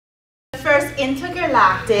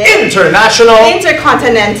intergalactic, international,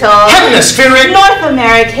 intercontinental, hemispheric, North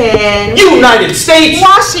American, United States,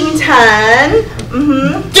 Washington,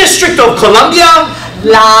 District of Columbia,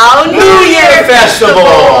 Lao New Year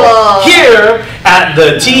Festival here at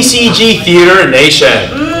the TCG Theater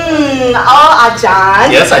Nation.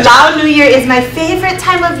 Ajahn. Yes, Ajahn. Lao New Year is my favorite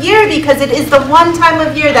time of year because it is the one time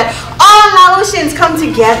of year that all Laotians come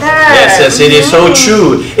together. Yes, it is so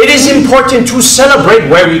true. It is important to celebrate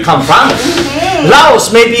where we come from.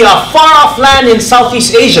 Laos may be a far-off land in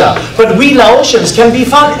Southeast Asia, but we Laotians can be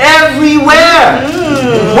found everywhere.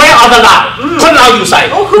 Where are the Lao? Kun Lao you say?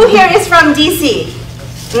 Oh, who here is from DC?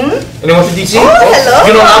 Anyone from DC? Oh, hello.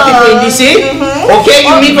 You know Lao people in DC? Okay,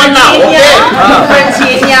 you meet one now. Okay.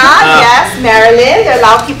 Virginia, yes, Maryland. There are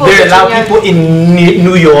Lao people. There are Lao people in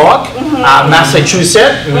New York,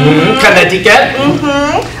 Massachusetts, Connecticut,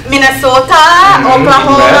 Minnesota,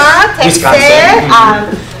 Oklahoma, Texas,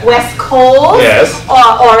 West Coast, or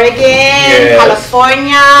Oregon,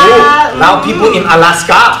 California. Lao people in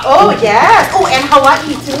Alaska. Oh yes. Oh, and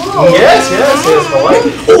Hawaii too. Yes, Hawaii.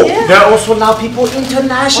 There are also Lao people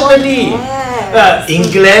internationally.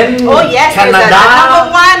 England, oh yes, Canada,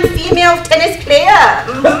 #1 female tennis player.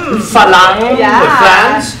 Falang,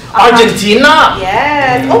 France, Argentina.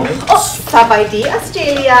 Yes. Sabaidi,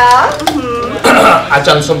 Australia.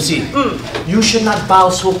 Ajahn Somsi, you should not bow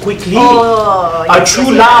so quickly. A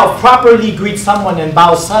true Lao properly greets someone and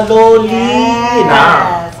bows slowly.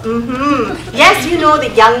 Yes, you know the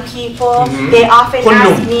young people, they often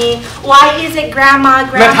ask me, why is it grandma,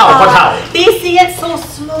 grandpa? They see it so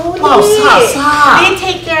slowly. They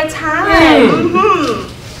take their time.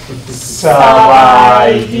 Sabaidi.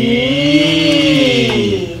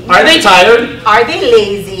 Are they tired? Are they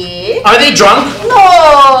lazy? Are they drunk?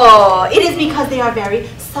 No, it is because they are very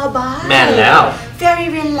sabai. Man, now. Very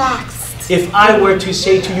relaxed. If I were to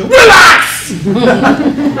say to you, relax!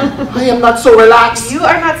 I am not so relaxed. You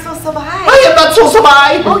are not so sabai. I am not so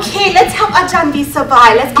sabai. Okay, let's help Ajahn be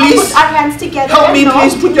sabai. Let's all put our hands together. Help me,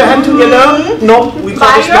 please. Put your hand together. No, we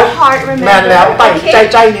call this by your heart, remember. Man, now. Okay.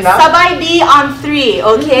 Sabai be on 3,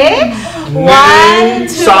 okay? 1,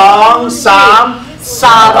 2, 3.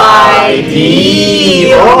 Sabai.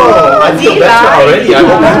 Oh, I feel better already. I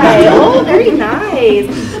hope oh, very nice.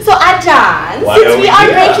 So Ajahn, since we are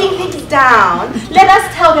breaking things down, let us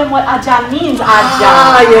tell them what Ajahn means,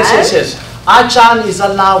 Ajahn. Yes. Ajahn is a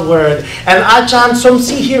Lao word, and Ajahn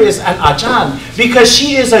Somsi here is an Ajahn because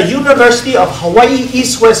she is a University of Hawaii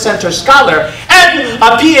East-West Center scholar and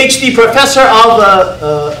a PhD professor of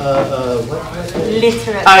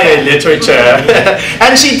literature.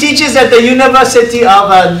 And she teaches at the University of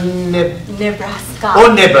Nebraska.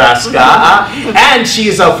 Nebraska. And she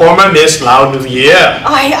is a former Miss Lao New Year.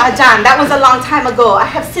 Ajahn, that was a long time ago. I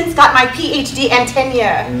have since got my PhD and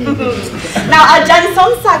tenure. Now, Ajahn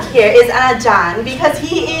Somsak here is an Ajahn because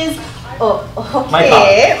he is,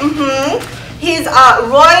 his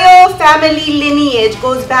royal family lineage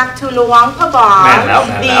goes back to Luang Prabang,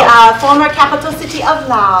 the former capital city of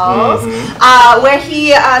Laos, where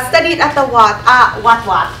he studied at the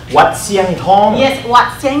Wat Siang Thong. Yes,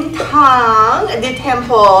 Wat Siang Thong, the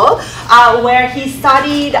temple, where he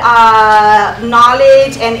studied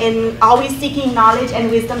knowledge and in always seeking knowledge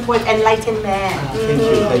and wisdom towards enlightenment.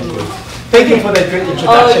 Thank you for that great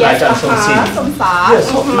introduction, Ajahn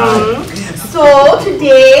Somsi. So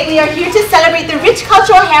today we are here to celebrate the rich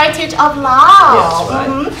cultural heritage of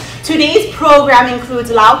Lao. Today's program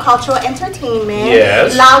includes Lao cultural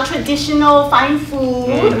entertainment, Lao traditional fine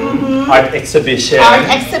food, art exhibition.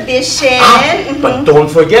 But don't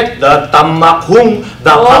forget the Tamakhung,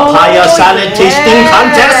 the papaya salad tasting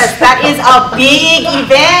contest. That is a big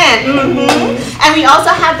event. And we also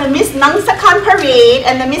have the Miss Nangsakan parade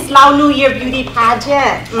and the Miss Lao New Year beauty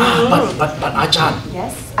pageant. But Ajahn.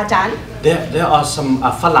 Yes, Ajahn. There are some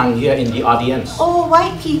Falang here in the audience. Oh,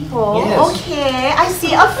 white people. Yes. Okay, I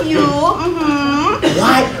see a few.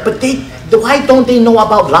 Why? But why don't they know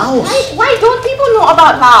about Laos? Why don't people know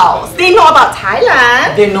about Laos? They know about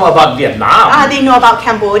Thailand. They know about Vietnam. They know about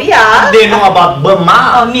Cambodia. They know about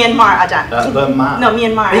Burma. Myanmar, Ajahn. Burma. No,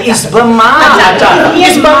 Myanmar. It's Burma, Ajahn.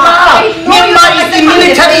 It's Burma. Myanmar is the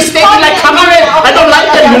military state like Cameroon. I don't like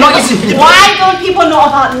that. Why don't people know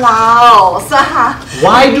about Laos?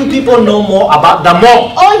 Why do people know more about the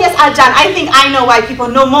Hmong? Oh yes, Ajahn. I think I know why people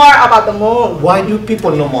know more about the Hmong. Why do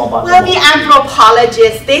people know more about the Well, the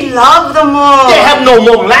anthropologists, they love the Hmong. They have no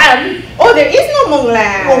Hmong land. Oh, there is no Hmong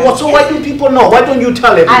land. Oh, so why do people know? Why don't you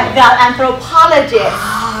tell everyone? The anthropologists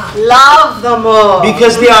love the Hmong.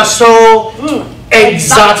 Because they are so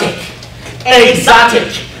exotic.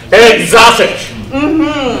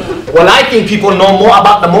 Well, I think people know more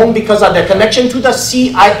about the Hmong because of their connection to the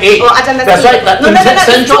CIA. Oh, that's right, the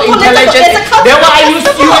Central Intelligence. Then why I use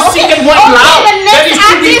secret word loud? That is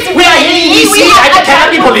to be, we are here in DC, I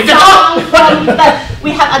cannot be political. We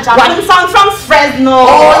have a John song from Fresno.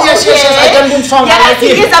 Oh, yes, a John song. Yes, he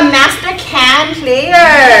is a master can player.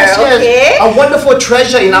 Yes, okay. A wonderful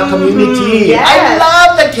treasure in our community. Yes. I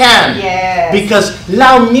love the can. Yes. Because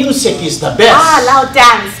Lao music is the best. Lao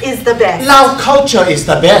dance is the best. Lao culture is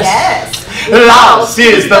the best. Yes. Laos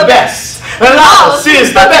is the best. Laos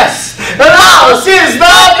is the best. Laos is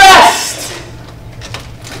the best.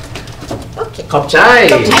 Okay. Khop chai.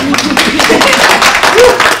 Thank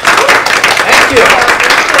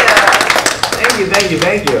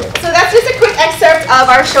you. So that's just a quick excerpt of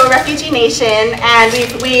our show, Refugee Nation, and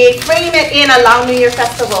we frame it in a Lao New Year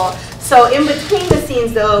festival. So in between the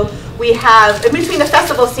scenes, though, in between the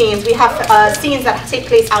festival scenes, we have scenes that take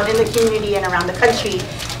place out in the community and around the country.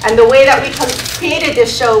 And the way that we created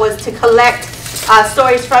this show was to collect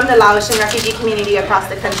stories from the Laotian refugee community across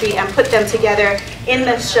the country and put them together in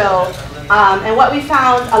the show. And what we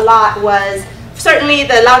found a lot was, certainly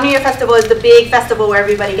the Lao New Year Festival is the big festival where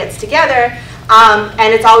everybody gets together,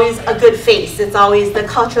 and it's always a good face. It's always the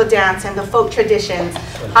cultural dance and the folk traditions.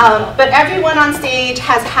 But everyone on stage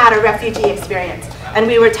has had a refugee experience. And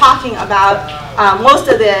we were talking about most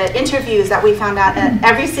of the interviews that we found out at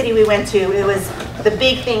every city we went to. The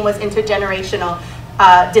big thing was intergenerational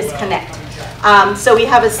disconnect. So we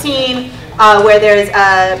have a scene where there's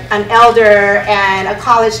an elder and a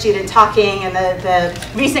college student talking, and the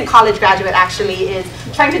recent college graduate actually is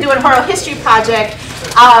trying to do an oral history project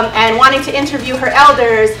and wanting to interview her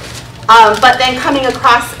elders, but then coming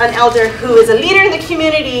across an elder who is a leader in the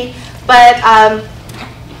community, but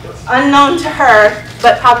unknown to her,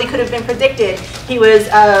 but probably could have been predicted. He was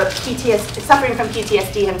suffering from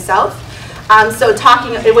PTSD himself. So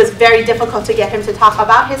it was very difficult to get him to talk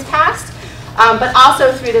about his past. But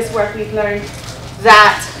also through this work, we've learned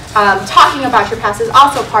that talking about your past is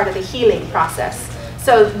also part of the healing process.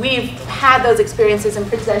 So we've had those experiences in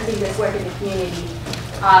presenting this work in the community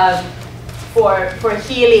for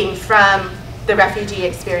healing from the refugee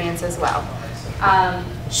experience as well.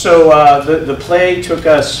 So the play took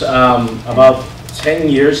us about 10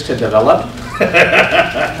 years to develop.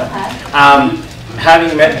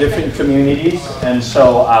 Having met different communities, and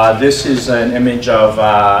so this is an image of,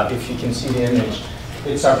 if you can see the image,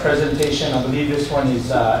 it's our presentation. I believe this one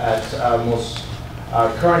is at our most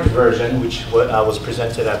current version, which was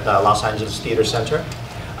presented at the Los Angeles Theater Center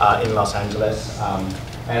in Los Angeles.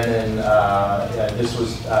 And then this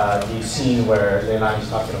was the scene where Leilani is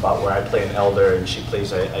talking about where I play an elder and she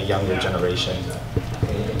plays a younger generation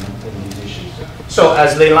in these issues. So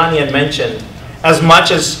as Leilani had mentioned, as much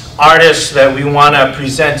as artists that we want to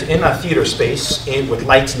present in a theater space with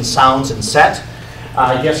lights and sounds and set,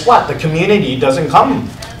 guess what? The community doesn't come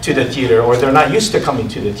to the theater, or they're not used to coming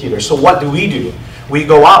to the theater. So what do? We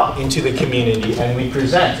go out into the community and we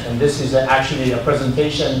present. And this is actually a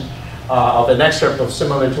presentation of an excerpt of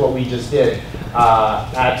similar to what we just did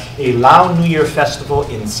at a Lao New Year Festival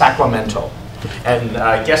in Sacramento. And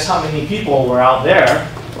guess how many people were out there?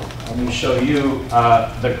 Let me show you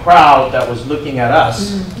the crowd that was looking at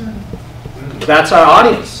us. That's our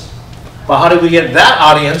audience. But how do we get that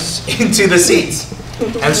audience into the seats?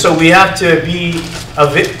 And so we have to be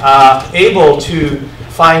able to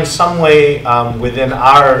find some way within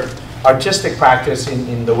our artistic practice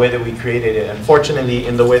in the way that we created it. Unfortunately,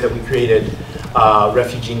 in the way that we created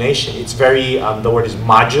Refugee Nation, it's very, the word is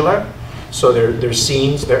modular. So they're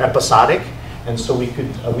scenes, they're episodic. And so we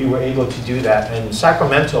were able to do that. And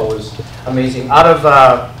Sacramento was amazing.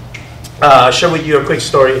 I'll share with you a quick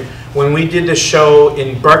story. When we did the show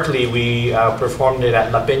in Berkeley, we performed it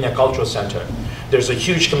at La Peña Cultural Center. There's a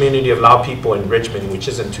huge community of Lao people in Richmond, which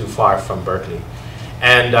isn't too far from Berkeley.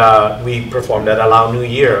 And we performed at a Lao New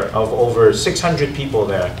Year of over 600 people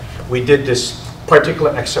there. We did this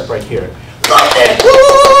particular excerpt right here. Loved it!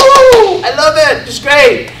 Woo! I love it! It's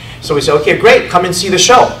great! So we said, okay, great, come and see the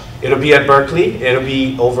show. It'll be at Berkeley. It'll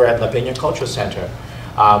be over at La Peña Cultural Center.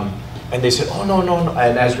 And they said, oh, no.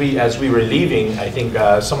 And as we were leaving, I think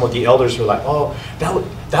some of the elders were like, oh, that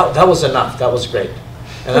was enough. That was great.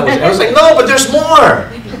 And I was like, no, but there's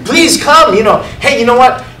more. Please come. Hey, you know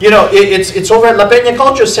what? It's over at La Peña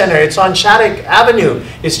Cultural Center. It's on Shattuck Avenue.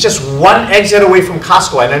 It's just one exit away from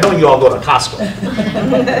Costco. And I know you all go to Costco.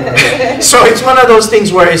 So it's one of those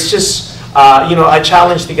things where it's just, a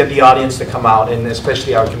challenge to get the audience to come out, and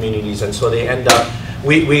especially our communities. And so they end up,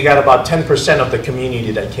 we got about 10% of the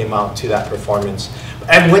community that came out to that performance.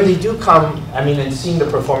 And when they do come, I mean, and seeing the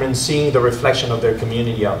performance, seeing the reflection of their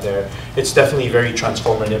community out there, it's definitely very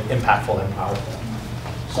transformative, impactful, and powerful.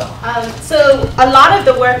 So a lot of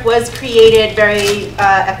the work was created very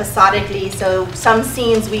episodically. So some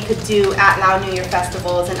scenes we could do at Lao New Year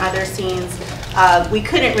festivals, and other scenes we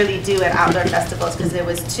couldn't really do at outdoor festivals because it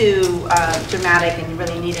was too dramatic and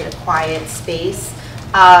really needed a quiet space.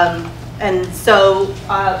 And so,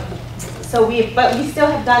 but we still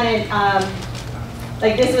have done it.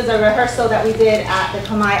 Like this was a rehearsal that we did at the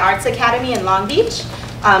Kamai Arts Academy in Long Beach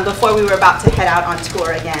before we were about to head out on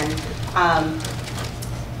tour again.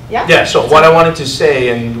 Yeah, so what I wanted to say,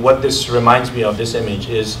 and what this reminds me of, this image,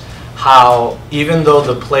 is how even though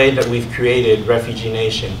the play that we've created, Refugee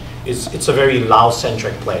Nation, it's a very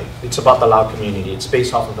Lao-centric play. It's about the Lao community. It's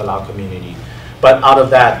based off of the Lao community. But out of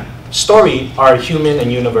that story are human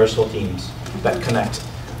and universal themes that connect.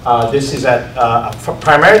 This is at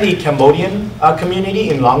primarily Cambodian community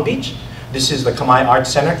in Long Beach. This is the Kamai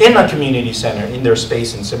Arts Center in a community center in their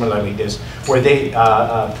space, and similarly this, where they,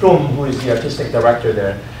 Plum, who is the artistic director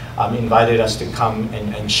there, invited us to come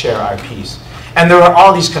and share our piece. And there are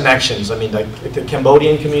all these connections. I mean, the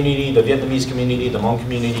Cambodian community, the Vietnamese community, the Hmong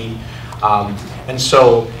community, and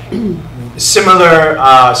so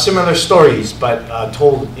similar stories, but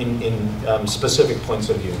told in specific points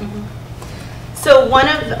of view. So one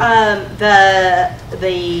of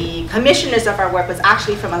the commissioners of our work was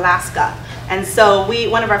actually from Alaska. And so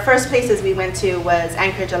one of our first places we went to was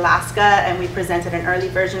Anchorage, Alaska, and we presented an early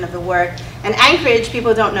version of the work. And Anchorage,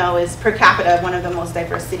 people don't know, is per capita one of the most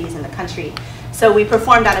diverse cities in the country. So we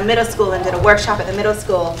performed at a middle school and did a workshop at the middle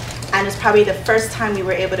school. And it was probably the first time we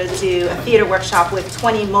were able to do a theater workshop with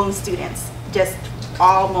 20 Hmong students, just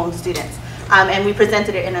all Hmong students. And we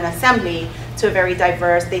presented it in an assembly to a very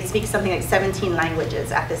diverse, they speak something like 17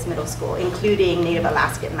 languages at this middle school, including Native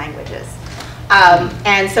Alaskan languages.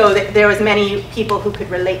 And so there was many people who could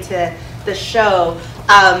relate to the show.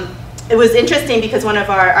 It was interesting because one of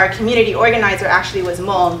our community organizer actually was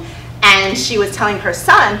Hmong, and she was telling her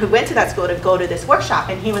son, who went to that school, to go to this workshop.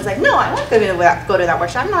 And he was like, no, I'm not going to go to that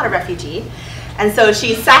workshop. I'm not a refugee. And so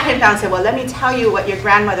she sat him down and said, well, let me tell you what your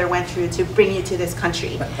grandmother went through to bring you to this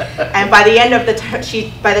country. And by the end of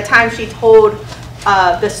by the time she told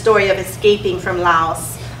the story of escaping from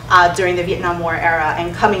Laos during the Vietnam War era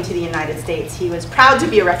and coming to the United States, he was proud to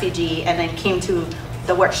be a refugee and then came to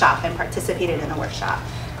the workshop and participated in the workshop.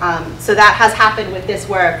 So that has happened with this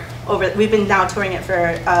work. We've been now touring it for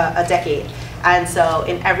a decade. And so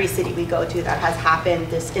in every city we go to, that has happened.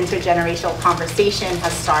 This intergenerational conversation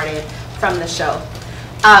has started from the show.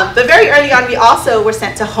 But very early on, we also were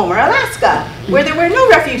sent to Homer, Alaska, where there were no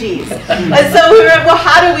refugees. And so we were, well,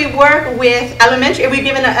 how do we work with elementary, we've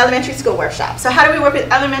given an elementary school workshop. So how do we work with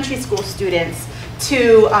elementary school students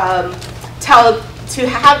to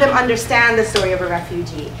have them understand the story of a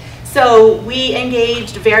refugee? So we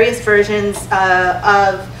engaged various versions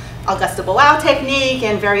of Augusta Boal technique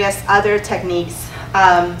and various other techniques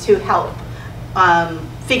to help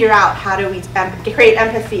figure out how do we create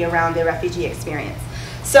empathy around the refugee experience.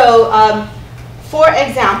 So, for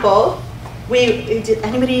example,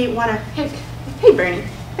 anybody want to, hey Bernie,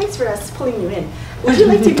 thanks for us pulling you in. Would you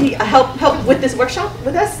like to help with this workshop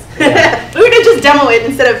with us? Yeah. We're going to just demo it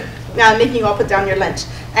instead of making you all put down your lunch.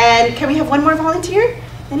 And can we have one more volunteer?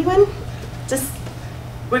 Anyone?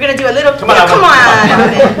 We're going to do a little, come on.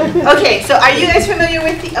 Okay, so are you guys familiar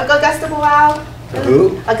with the Augusta Boal? The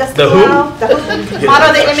who? Augusta Boal. The who?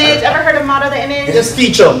 Model the image. Ever heard of Model the Image? Just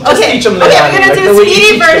teach them. Okay. Just teach them. Okay, we're going to do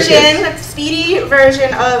a speedy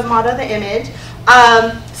version of Model the Image.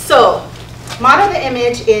 So, Model the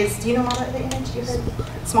Image is, do you know Model the Image? You heard?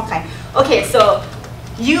 Small kind. Okay, so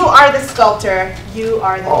you are the sculptor, you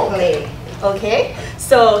are the clay. Okay?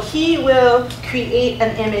 So he will create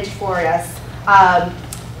an image for us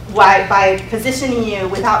by positioning you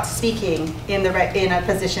without speaking in a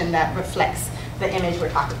position that reflects the image we're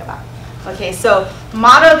talking about. Okay, so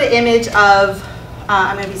model the image of,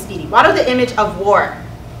 I'm going to be speedy, model the image of war.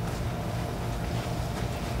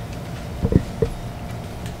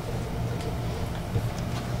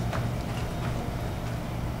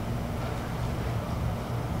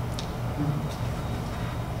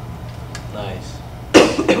 Nice.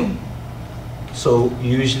 So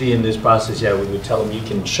usually in this process, yeah, we would tell them you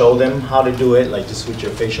can show them how to do it, like just with your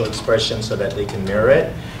facial expression so that they can mirror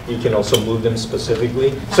it. You can also move them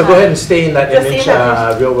specifically. So go ahead and stay in that image.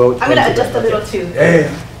 Real I'm going to adjust a little too.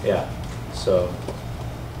 Yeah. So.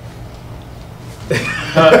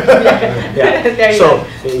 Yeah. Yeah. So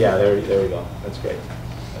yeah, there we go. That's great.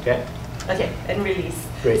 Okay. Okay, and release.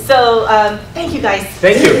 Great. So thank you guys.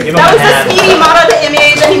 Thank you. That was the speedy model of the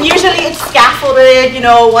image. I mean, usually it's scaffolded. You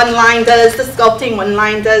know, one line does the sculpting, one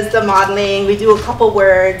line does the modeling. We do a couple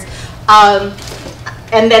words,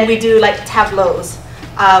 and then we do like tableaus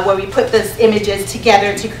where we put these images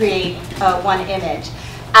together to create one image.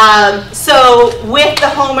 So with the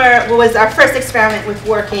Homer was our first experiment with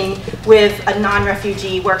working with a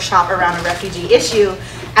non-refugee workshop around a refugee issue,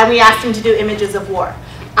 and we asked him to do images of war.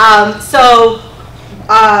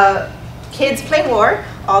 Kids play war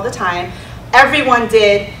all the time. Everyone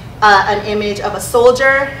did an image of a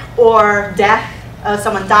soldier or death,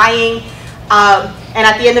 someone dying. And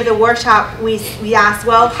at the end of the workshop, we asked,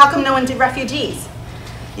 well, how come no one did refugees?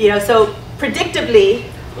 You know, so predictably,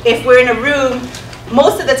 if we're in a room,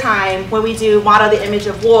 most of the time when we do model the image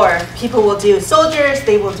of war, people will do soldiers,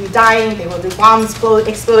 they will do dying, they will do bombs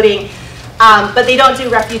exploding, but they don't do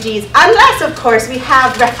refugees, unless, of course, we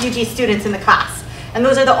have refugee students in the class. And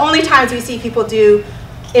those are the only times we see people do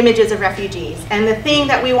images of refugees. And the thing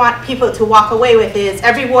that we want people to walk away with is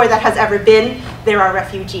every war that has ever been, there are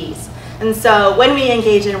refugees. And so when we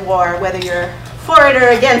engage in war, whether you're for it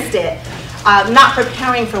or against it, not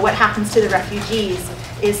preparing for what happens to the refugees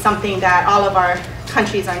is something that all of our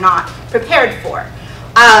countries are not prepared for.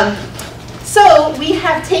 So we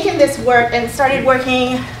have taken this work and started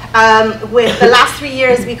working with the last 3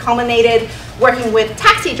 years. We culminated working with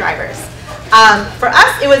taxi drivers. For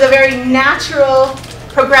us, it was a very natural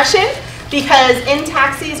progression because in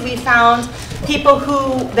taxis we found people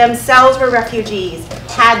who themselves were refugees,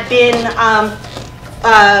 had been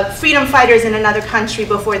freedom fighters in another country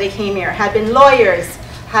before they came here, had been lawyers,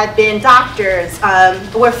 had been doctors,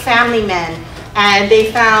 were family men, and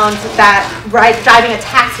they found that driving a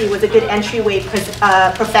taxi was a good entryway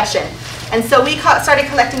profession. And so we started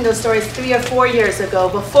collecting those stories 3 or 4 years ago,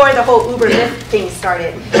 before the whole Uber Lyft thing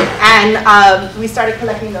started. And we started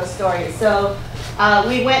collecting those stories. So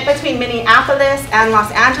we went between Minneapolis and Los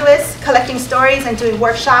Angeles collecting stories and doing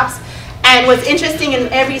workshops. And what's interesting, in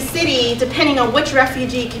every city, depending on which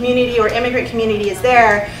refugee community or immigrant community is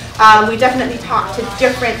there, we definitely talk to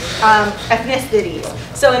different ethnicities.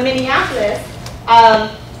 So in Minneapolis,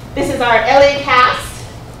 this is our LA cast.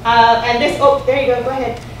 And this, oh, there you go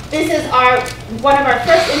ahead. This is one of our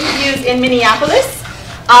first interviews in Minneapolis.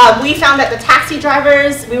 We found that the taxi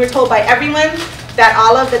drivers, we were told by everyone that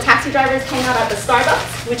all of the taxi drivers hang out at the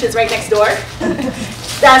Starbucks, which is right next door.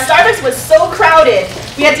 The Starbucks was so crowded,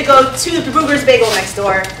 we had to go to the Ruger's Bagel next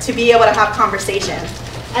door to be able to have conversations.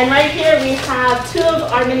 And right here we have 2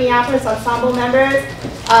 of our Minneapolis ensemble members,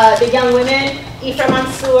 the young women, Ifra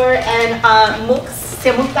Mansour and Muk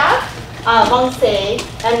Semuta Mongse,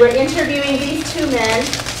 and we're interviewing these 2 men.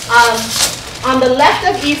 On the left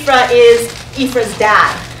of Ifra is Ifra's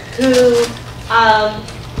dad, who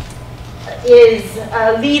is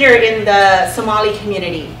a leader in the Somali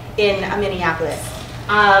community in Minneapolis.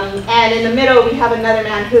 And in the middle, we have another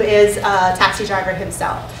man who is a taxi driver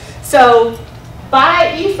himself. So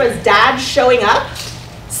by Ifra's dad showing up,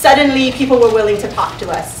 suddenly people were willing to talk to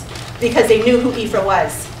us because they knew who Ifra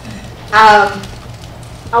was.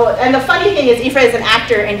 And the funny thing is, Ifra is an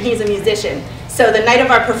actor and he's a musician. So the night of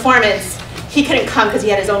our performance, he couldn't come because he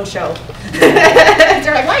had his own show.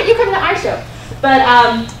 They're like, why aren't you coming to our show? But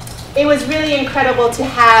it was really incredible to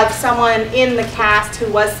have someone in the cast who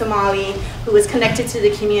was Somali, who was connected to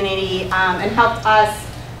the community, and helped us,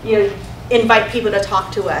 invite people to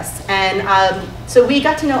talk to us. And so we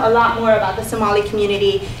got to know a lot more about the Somali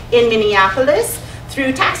community in Minneapolis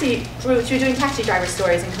through doing taxi driver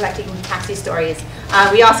stories and collecting taxi stories.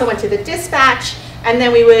 We also went to the dispatch, and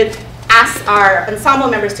then we would ask our ensemble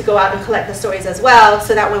members to go out and collect the stories as well,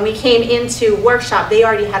 so that when we came into workshop, they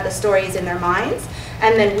already had the stories in their minds.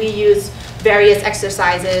 And then we used various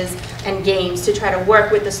exercises and games to try to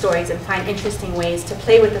work with the stories and find interesting ways to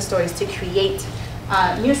play with the stories to create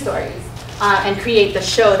new stories and create the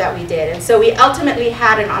show that we did. And so we ultimately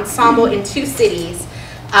had an ensemble in 2 cities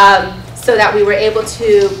so that we were able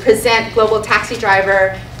to present Global Taxi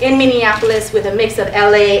Driver in Minneapolis with a mix of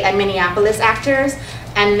LA and Minneapolis actors,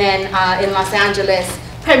 and then in Los Angeles,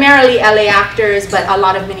 primarily LA actors, but a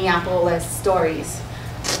lot of Minneapolis stories.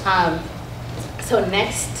 So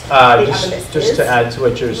next, just to add to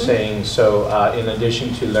what you're saying, so in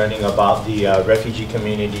addition to learning about the refugee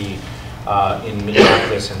community in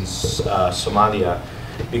Minneapolis and Somalia,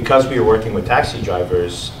 because we were working with taxi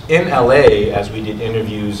drivers in LA, as we did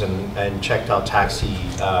interviews and checked out taxi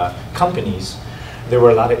companies, there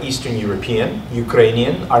were a lot of Eastern European,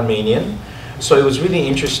 Ukrainian, Armenian. So it was really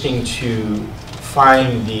interesting to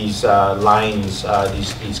find these lines,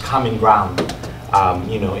 these common ground,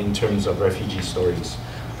 in terms of refugee stories.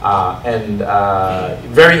 and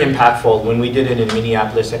very impactful. When we did it in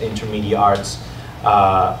Minneapolis at Intermediate Arts,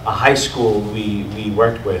 a high school we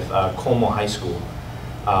worked with, Como High School,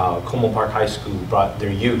 Como Park High School, brought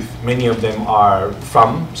their youth. Many of them are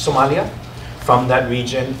from Somalia, from that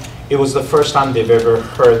region. It was the first time they've ever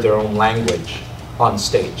heard their own language on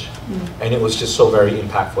stage. And it was just so very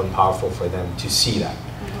impactful and powerful for them to see that.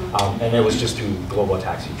 And it was just through Global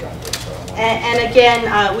Taxi Drivers. So and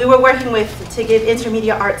again, we were working with, to give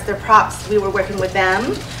Intermediate Arts their props, we were working with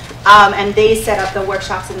them. And they set up the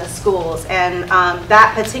workshops in the schools. And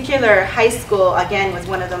that particular high school, again, was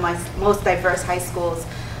one of the most diverse high schools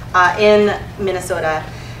in Minnesota.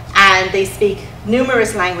 And they speak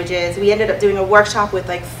numerous languages. We ended up doing a workshop with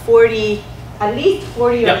like 40, at least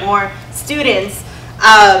 40 or more students.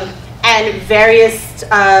 And various,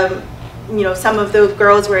 you know, some of the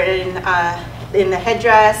girls were in the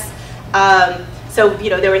headdress. So, you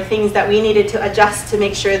know, there were things that we needed to adjust to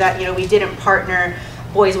make sure that, you know, we didn't partner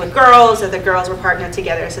boys with girls, or the girls were partnered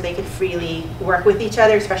together so they could freely work with each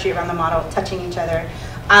other, especially around the model, touching each other.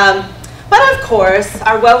 But of course,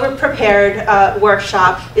 our well-prepared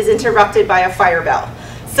workshop is interrupted by a fire bell.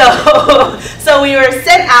 So we were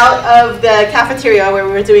sent out of the cafeteria where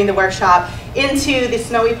we were doing the workshop into the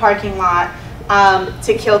snowy parking lot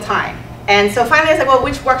to kill time. And so finally I was like,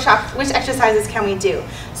 well, which exercises can we do?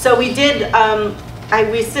 So we did,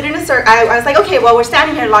 we stood in a circle. I was like, okay, well, we're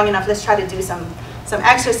standing here long enough, let's try to do some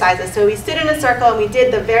exercises. So we stood in a circle and we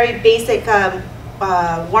did the very basic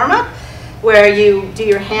warm-up, where you do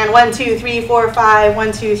your hand 1, 2, 3, 4, 5,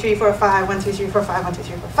 1, 2, 3, 4, 5, 1, 2, 3, 4, 5, 1, 2,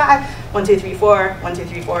 3, 4, 5, 1, 2, 3, 4, 1, 2,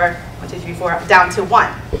 3, 4, 1, 2, 3, 4, down to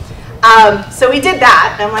 1. So we did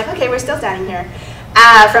that, and I'm like, okay, we're still standing here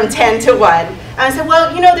from 10 to 1. And I said,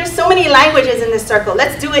 well, you know, there's so many languages in this circle.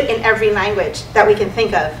 Let's do it in every language that we can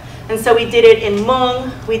think of. And so we did it in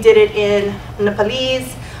Hmong, we did it in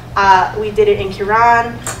Nepalese, we did it in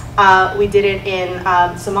Kiran, we did it in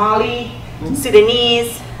Somali,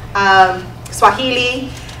 Sudanese, Swahili.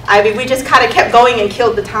 I mean, we just kind of kept going and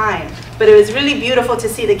killed the time. But it was really beautiful to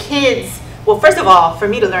see the kids, well, first of all, for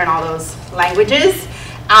me to learn all those languages,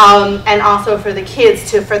 and also for the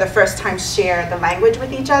kids to, for the first time, share the language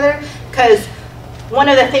with each other. Because one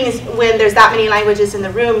of the things, when there's that many languages in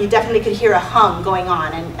the room, you definitely could hear a hum going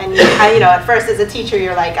on. And you know, at first as a teacher,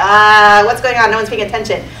 you're like, what's going on? No one's paying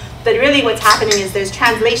attention. But really what's happening is there's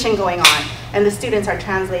translation going on, and the students are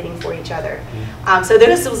translating for each other. So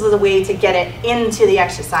this was a way to get it into the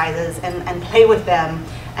exercises and play with them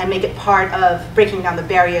and make it part of breaking down the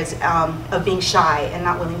barriers of being shy and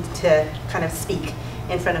not willing to kind of speak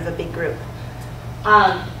in front of a big group.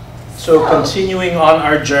 So continuing on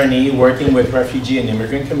our journey, working with refugee and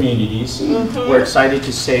immigrant communities, we're excited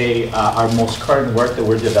to say our most current work that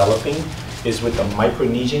we're developing is with the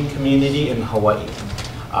Micronesian community in Hawaii.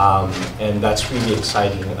 And that's really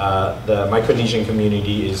exciting. The Micronesian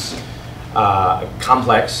community is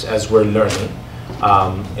complex as we're learning.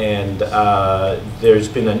 There's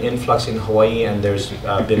been an influx in Hawaii, and there's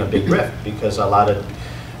been a big rift because a lot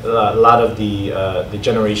of the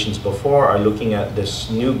generations before are looking at this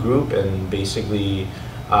new group and basically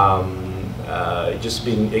just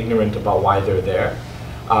being ignorant about why they're there.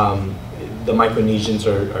 The Micronesians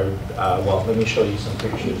are well, let me show you some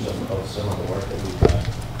pictures of some of the work that we've done.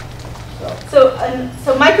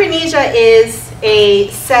 So Micronesia is a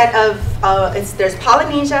set of, there's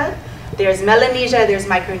Polynesia, there's Melanesia, there's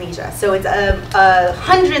Micronesia. So it's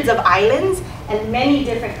hundreds of islands and many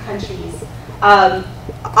different countries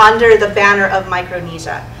under the banner of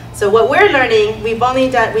Micronesia. So what we're learning, we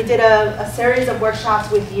did a series of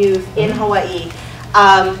workshops with youth in Hawaii.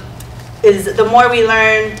 Is the more we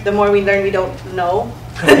learn we don't know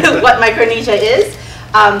what Micronesia is.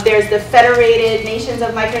 There's the Federated Nations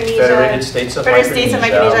of Micronesia. Federated States of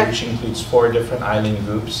Micronesia, which includes 4 different island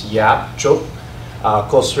groups, Yap, Chuuk,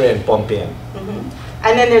 Kosrae, and Pohnpeian.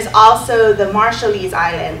 And then there's also the Marshallese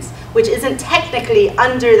Islands, which isn't technically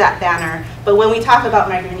under that banner, but when we talk about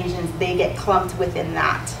Micronesians, they get clumped within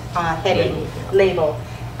that heading, label.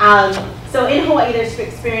 So in Hawaii, they're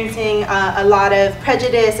experiencing a lot of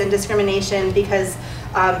prejudice and discrimination because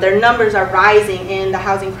their numbers are rising in the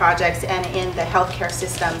housing projects and in the healthcare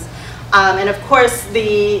systems. And of course,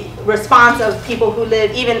 the response of people who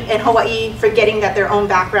live even in Hawaii, forgetting that their own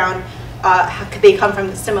background, they come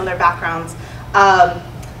from similar backgrounds,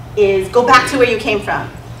 is go back to where you came from.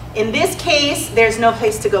 In this case, there's no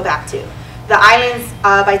place to go back to. The islands,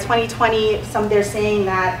 by 2020, they're saying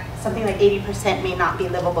that something like 80% may not be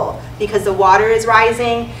livable because the water is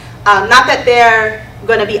rising. Not that they're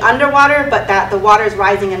going to be underwater, but that the water is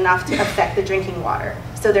rising enough to affect the drinking water,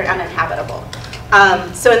 so they're uninhabitable.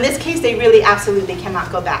 So in this case, they really absolutely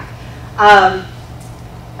cannot go back.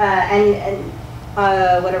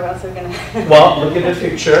 Whatever else we're gonna. Well, look at the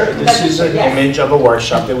picture. This is an image of a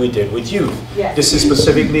workshop that we did with youth. Yes. This is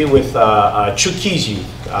specifically with Chuki's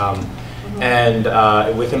youth, and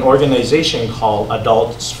with an organization called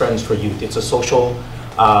Adults Friends for Youth. It's a social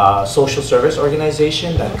service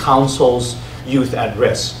organization that counsels youth at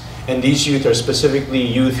risk. And these youth are specifically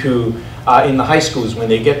youth who, in the high schools, when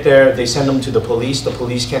they get there, they send them to the police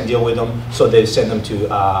can't deal with them, so they send them to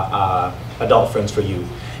Adult Friends for Youth.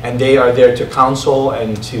 And they are there to counsel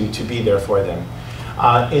and to be there for them.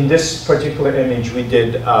 In this particular image, we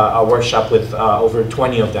did a workshop with over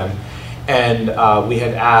 20 of them. And we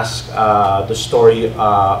had asked the story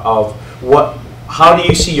of how do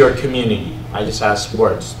you see your community? I just asked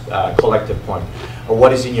words, collective point, or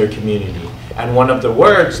what is in your community? And one of the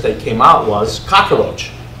words that came out was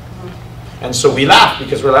cockroach. And so we laughed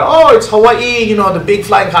because we're like, oh, it's Hawaii, you know, the big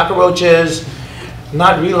flying cockroaches.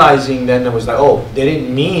 Not realizing then it was like, oh, they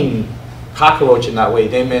didn't mean cockroach in that way.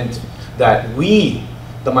 They meant that we,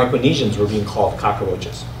 the Micronesians, were being called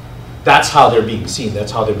cockroaches. That's how they're being seen.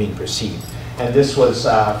 That's how they're being perceived. And this was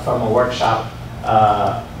from a workshop,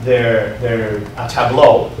 a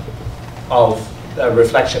tableau of a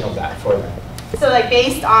reflection of that for them. So like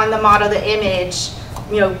based on the model, the image,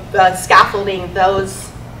 you know, scaffolding those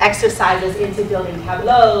exercises into building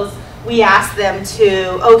tableaus, we asked them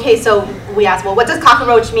to, okay, so we asked, well, what does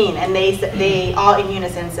cockroach mean? And they all in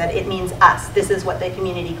unison said, it means us. This is what the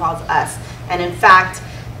community calls us. And in fact,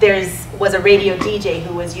 was a radio DJ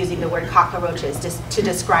who was using the word cockroaches to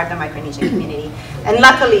describe the Micronesian community. And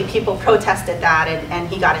luckily, people protested that, and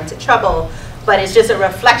he got into trouble. But it's just a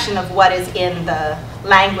reflection of what is in the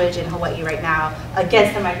language in Hawaii right now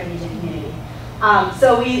against the Micronesian community.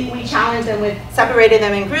 So we challenged them, separated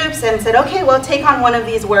them in groups and said, okay, well, take on one of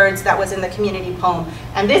these words that was in the community poem.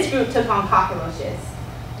 And this group took on cockroaches.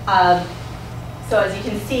 So as you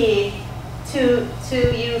can see, two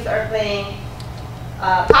youth are playing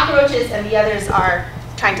cockroaches and the others are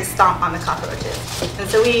trying to stomp on the cockroaches. And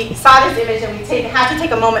so we saw this image and we had to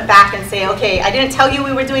take a moment back and say, okay, I didn't tell you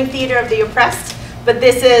we were doing theater of the oppressed, but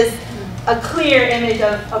this is a clear image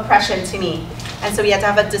of oppression to me. And so we had to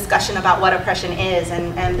have a discussion about what oppression is.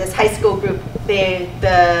 And this high school group,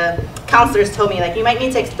 the counselors told me, like, you might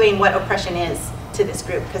need to explain what oppression is to this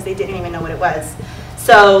group because they didn't even know what it was.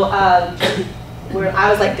 So I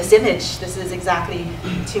was like, this image, this is exactly,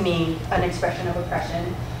 to me, an expression of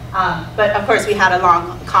oppression. But of course, we had a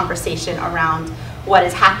long conversation around what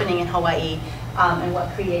is happening in Hawaii and what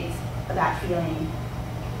creates that feeling.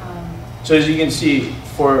 So as you can see,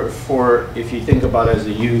 if you think about it as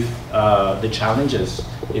a youth, the challenges,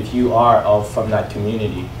 if you are from that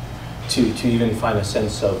community, to even find a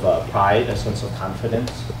sense of pride, a sense of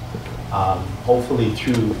confidence. Hopefully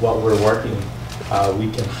through what we're working,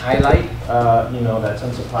 we can highlight that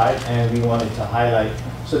sense of pride, and we wanted to highlight.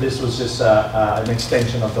 So this was just an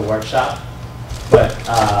extension of the workshop, but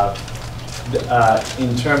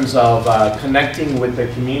in terms of connecting with the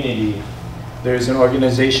community, there's an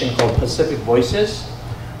organization called Pacific Voices,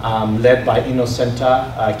 led by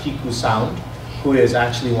Innocenta Kiku Sound, who is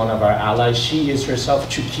actually one of our allies. She is herself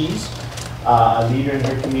Chuki's, a leader in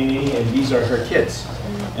her community, and these are her kids.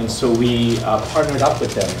 And so we partnered up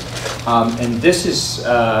with them. And this is,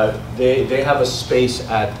 they have a space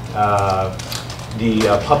at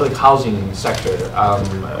the public housing sector,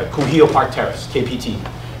 Kuhio Park Terrace, KPT,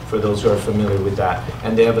 for those who are familiar with that.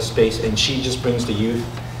 And they have a space, and she just brings the youth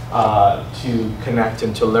to connect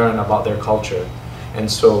and to learn about their culture. And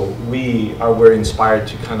so we're inspired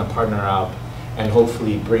to kind of partner up and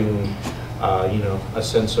hopefully bring a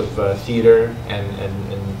sense of theater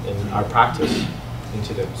and our practice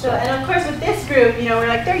into them. So, and of course with this group, we're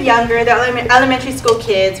like, they're younger, they're elementary school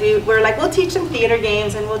kids. We're like, we'll teach them theater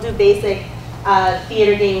games and we'll do basic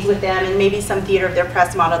theater games with them and maybe some theater of their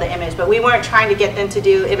oppressed model, the image. But we weren't trying to get them to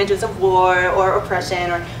do images of war or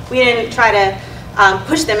oppression, or we didn't try to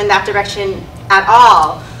push them in that direction at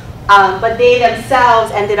all. But they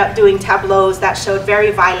themselves ended up doing tableaus that showed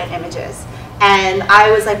very violent images. And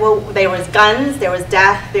I was like, well, there was guns, there was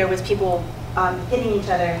death, there was people hitting each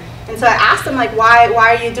other. And so I asked them, like, why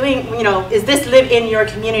are you doing, is this live in your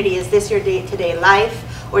community? Is this your day-to-day life?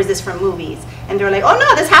 Or is this from movies? And they were like, oh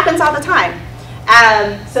no, this happens all the time.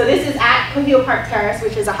 So this is at Kuhio Park Terrace,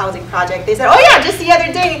 which is a housing project. They said, oh yeah, just the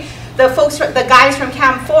other day, the guys from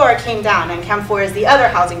Camp 4 came down, and Camp 4 is the other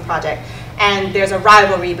housing project. And there's a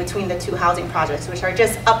rivalry between the two housing projects, which are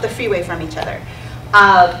just up the freeway from each other.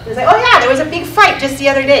 It was like, oh yeah, there was a big fight just the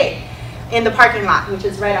other day in the parking lot, which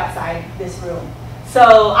is right outside this room.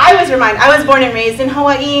 So I was born and raised in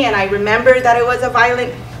Hawaii, and I remember that it was a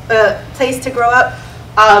violent place to grow up,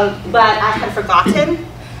 but I had forgotten.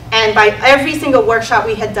 And by every single workshop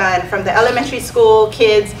we had done, from the elementary school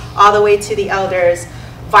kids all the way to the elders,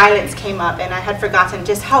 violence came up, and I had forgotten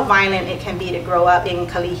just how violent it can be to grow up in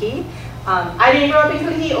Kalihi. I didn't grow up in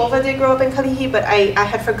Kalihi, Ova did grow up in Kalihi, but I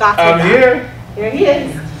had forgotten that. Here. Here he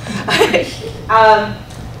is.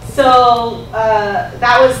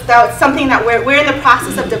 That was something that we're in the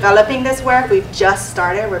process of developing this work. We've just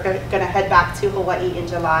started. We're going to head back to Hawaii in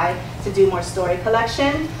July to do more story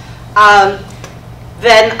collection.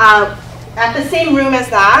 Then at the same room as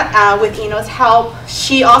that, with Ino's help,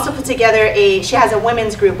 she also put together she has a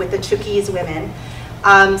women's group with the Chukis women.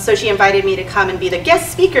 So she invited me to come and be the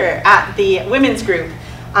guest speaker at the women's group.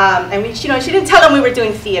 And she didn't tell them we were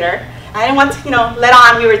doing theater. I didn't want to, let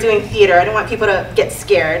on we were doing theater. I didn't want people to get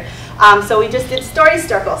scared. So we just did story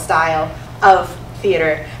circle style of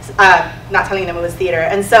theater, not telling them it was theater.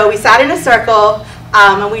 And so we sat in a circle,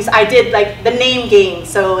 and I did like the name game.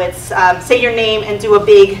 So it's say your name and do a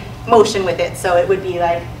big motion with it. So it would be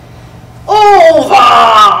like,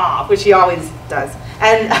 Ova, which he always does.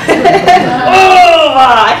 And Ova,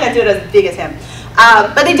 I can't do it as big as him.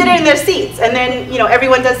 But they did it in their seats. And then,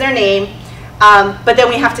 everyone does their name. But then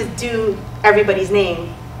we have to do everybody's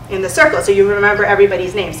name in the circle, so you remember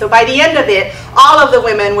everybody's name. So by the end of it, all of the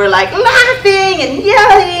women were like laughing and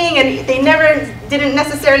yelling, and they didn't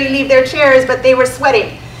necessarily leave their chairs, but they were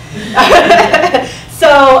sweating. So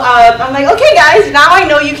I'm like, okay guys, now I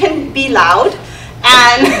know you can be loud,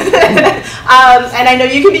 and and I know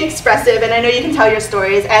you can be expressive, and I know you can tell your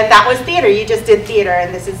stories, and that was theater. You just did theater,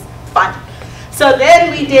 and this is fun. So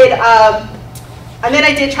then we did, and then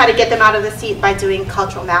I did try to get them out of the seat by doing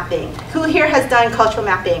cultural mapping. Who here has done cultural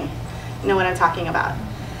mapping? You know what I'm talking about.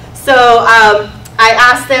 So I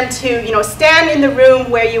asked them to, stand in the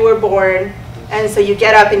room where you were born. And so you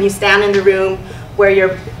get up and you stand in the room where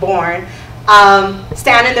you're born.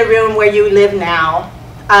 Stand in the room where you live now.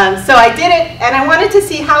 So I did it, and I wanted to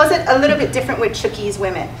see how is it a little bit different with Chukis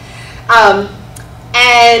women.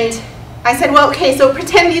 And I said, well, okay, so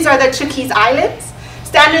pretend these are the Chukis Islands.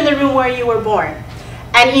 Stand in the room where you were born.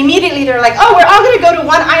 And immediately they're like, oh, we're all going to go to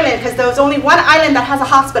one island because there was only one island that has a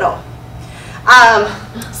hospital.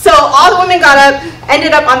 So all the women got up,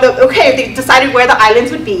 ended up on they decided where the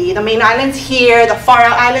islands would be. The main island's here, the far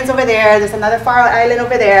out island's over there, there's another far out island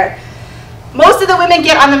over there. Most of the women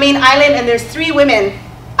get on the main island, and there's 3 women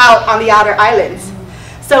out on the outer islands.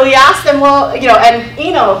 So we asked them, well, and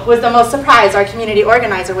Ino was the most surprised. Our community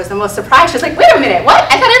organizer was the most surprised. She was like, wait a minute, what?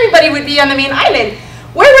 I thought everybody would be on the main island.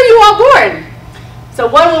 Where were you all born? So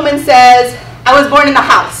one woman says, I was born in the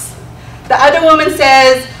house. The other woman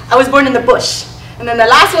says, I was born in the bush. And then the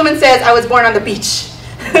last woman says, I was born on the beach.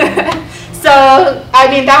 So,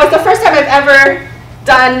 that was the first time I've ever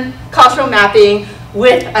done cultural mapping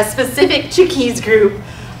with a specific Chukis group.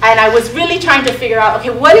 And I was really trying to figure out,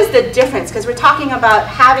 okay, what is the difference? Because we're talking about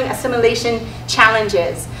having assimilation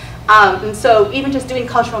challenges. And so even just doing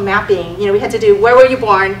cultural mapping, we had to do where were you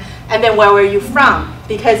born, and then where were you from?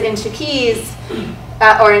 Because in Chukis,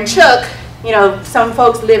 or in Chuk, some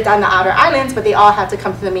folks lived on the outer islands, but they all had to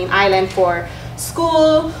come to the main island for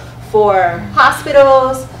school, for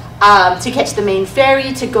hospitals, to catch the main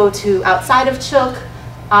ferry to go to outside of Chuk.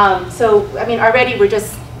 So, already we're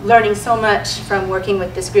just learning so much from working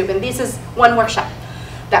with this group. And this is one workshop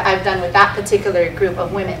that I've done with that particular group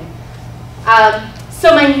of women.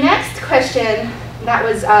 So my next question, that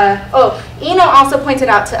was, Ino also pointed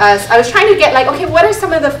out to us, I was trying to get okay, what are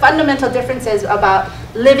some of the fundamental differences about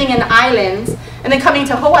living in islands and then coming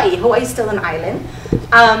to Hawaii? Hawaii's still an island.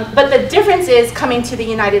 But the difference is coming to the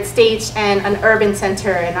United States and an urban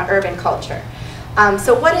center and an urban culture.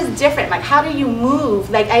 So what is different? How do you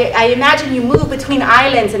move? I imagine you move between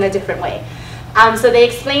islands in a different way. So they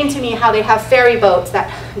explained to me how they have ferry boats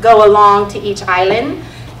that go along to each island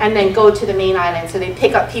and then go to the main island. So they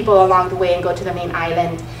pick up people along the way and go to the main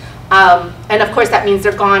island. And of course that means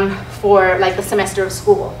they're gone for the semester of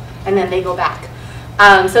school, and then they go back.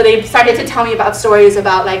 So they started to tell me about stories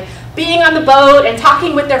about being on the boat and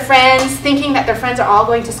talking with their friends, thinking that their friends are all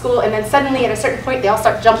going to school, and then suddenly at a certain point they all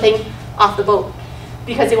start jumping off the boat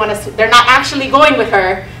because they're not actually going with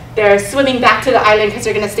her. They're swimming back to the island because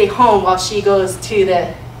they're going to stay home while she goes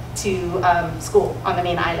to school on the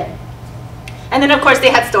main island. And then of course they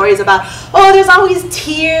had stories about, oh, there's always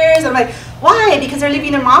tears. I'm like, why? Because they're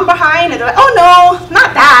leaving their mom behind? And they're like, oh no,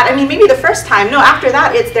 not that. Maybe the first time. No, after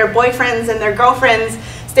that it's their boyfriends and their girlfriends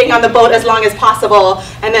staying on the boat as long as possible,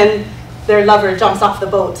 and then their lover jumps off the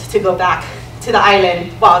boat to go back to the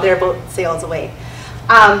island while their boat sails away.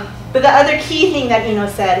 But the other key thing that Eno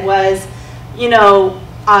said was, in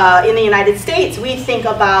the United States, we think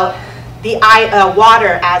about the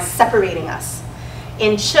water as separating us.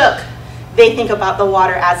 In Chuk, they think about the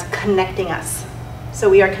water as connecting us. So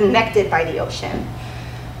we are connected by the ocean.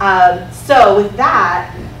 So with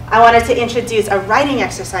that, I wanted to introduce a writing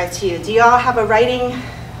exercise to you. Do you all have a writing?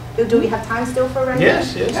 Do we have time still for writing?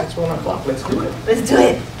 Yes, it's 1 o'clock. Let's do it. Let's do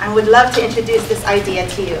it. I would love to introduce this idea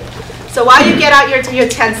to you. So while you get out your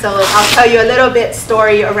utensils, I'll tell you a little bit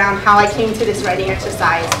story around how I came to this writing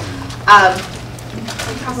exercise.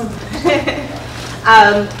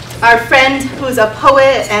 Our friend who's a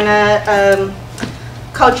poet and a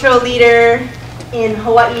cultural leader in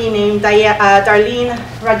Hawaii named Darlene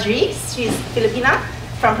Rodriguez, she's Filipina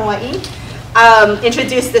from Hawaii,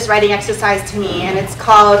 introduced this writing exercise to me, and it's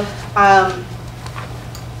called I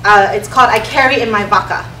Carry in My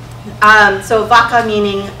Vaka. So vaka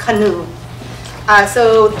meaning canoe.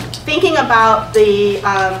 So thinking about the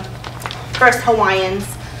first Hawaiians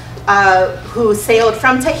who sailed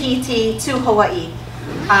from Tahiti to Hawaii.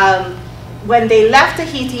 When they left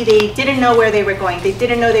Tahiti, they didn't know where they were going. They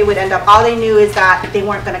didn't know they would end up. All they knew is that they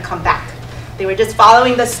weren't going to come back. They were just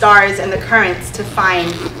following the stars and the currents to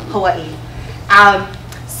find Hawaii.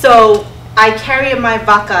 So I carry in my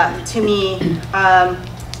vaka, to me,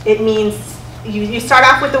 it means you start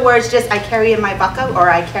off with the words just I carry in my vaka or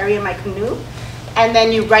I carry in my canoe, and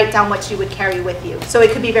then you write down what you would carry with you. So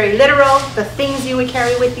it could be very literal, the things you would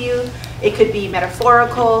carry with you. It could be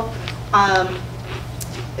metaphorical.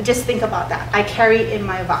 Just think about that. I carry in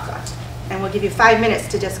my vaka. And we'll give you 5 minutes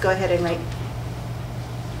to just go ahead and write.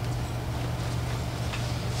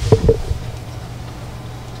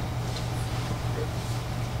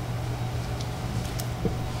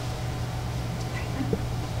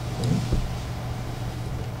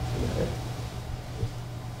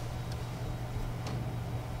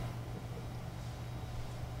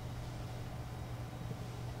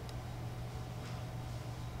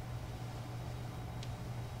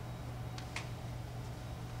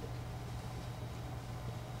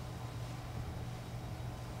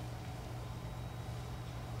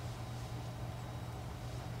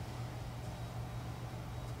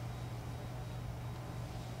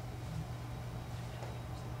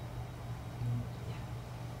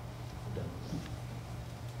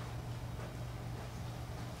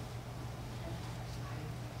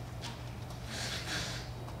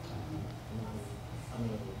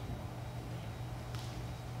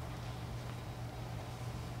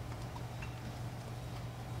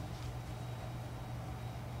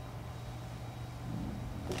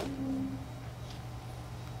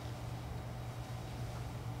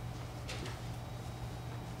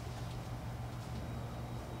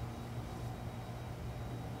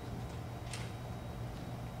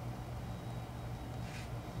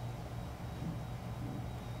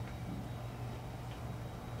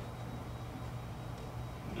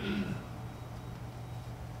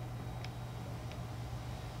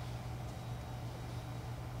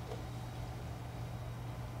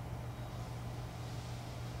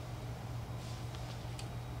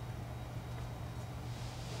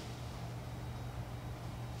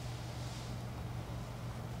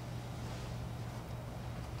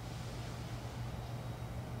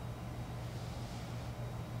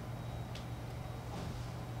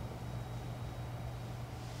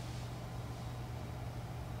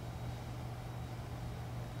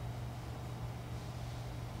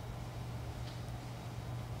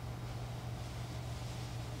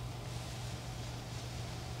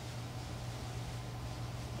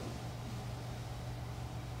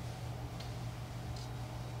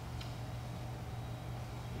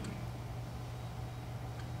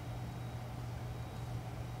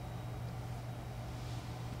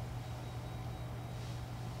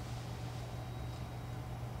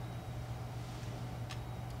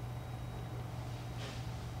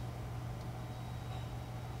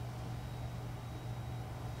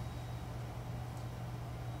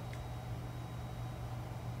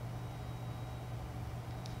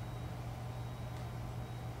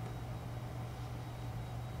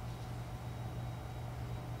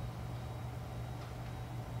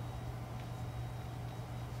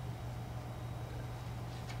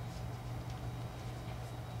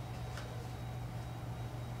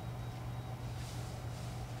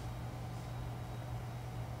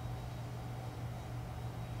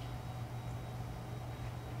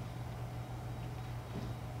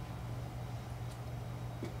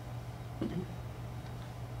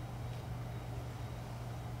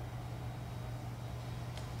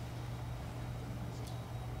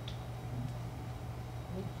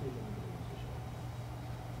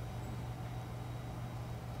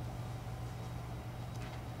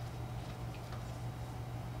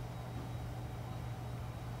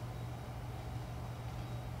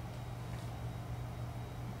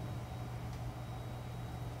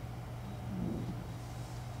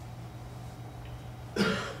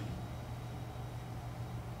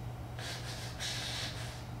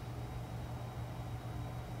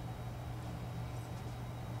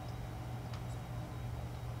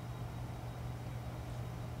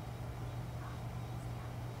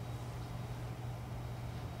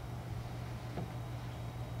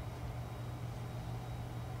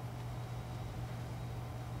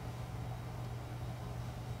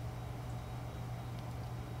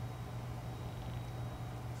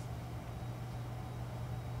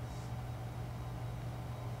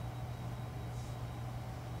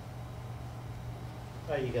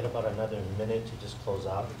 You get about another minute to just close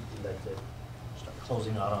out. You'd like to start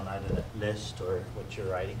closing out on either that list or what you're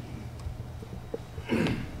writing.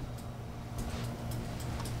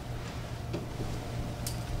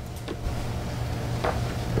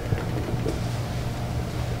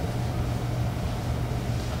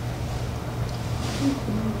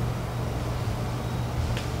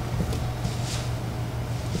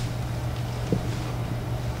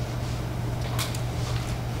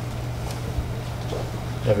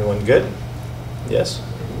 Everyone good? Yes?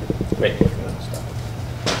 Great.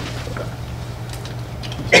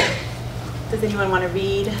 Does anyone want to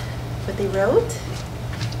read what they wrote?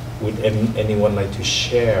 Would anyone like to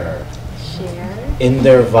share? Share. In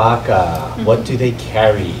their vaka, what do they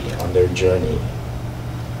carry on their journey?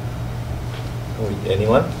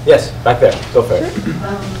 Anyone? Yes, back there. Go for it.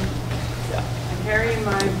 I carry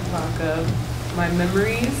my vaka, my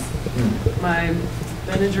memories, my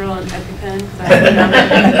Benadryl and EpiPen, 'cause I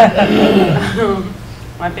have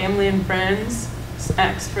my family and friends,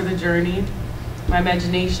 snacks for the journey, my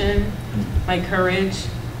imagination, my courage,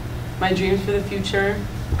 my dreams for the future.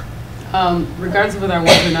 Regardless of whether I want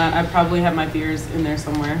to or not, I probably have my fears in there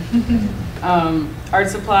somewhere. Art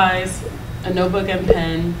supplies, a notebook and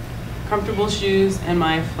pen, comfortable shoes, and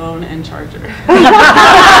my phone and charger.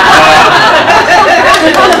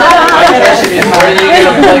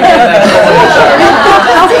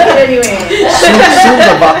 Soon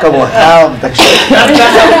the vodka will have the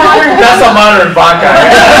That's a modern vodka.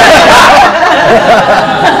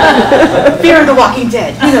 Fear of the Walking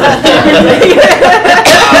Dead.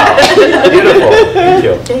 Beautiful.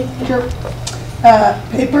 Thank you.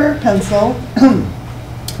 Paper, pencil,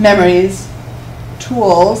 memories,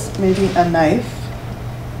 tools, maybe a knife,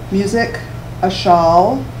 music, a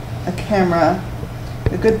shawl, a camera,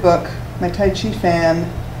 a good book, my Tai Chi fan,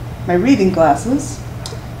 my reading glasses,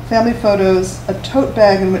 family photos, a tote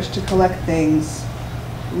bag in which to collect things,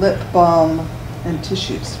 lip balm, and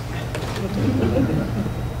tissues.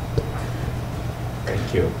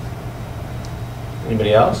 Thank you.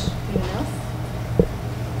 Anybody else? Anyone else?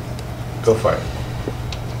 Go for it.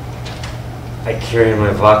 I carry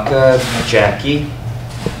my vodka, Jackie,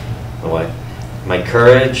 my wife, my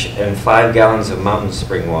courage, and 5 gallons of mountain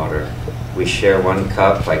spring water. We share 1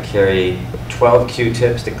 cup. I carry 12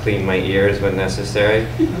 Q-tips to clean my ears when necessary.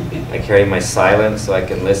 I carry my silence so I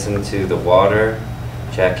can listen to the water,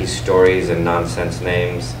 Jackie's stories and nonsense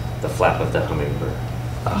names, the flap of the hummingbird.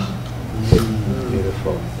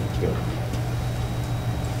 Beautiful. Thank you.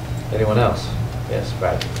 Anyone else? Yes,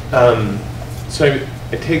 Brad. So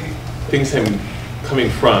I take things I'm coming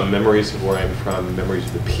from, memories of where I'm from, memories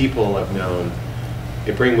of the people I've known.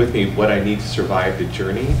 I bring with me what I need to survive the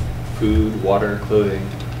journey: food, water, clothing,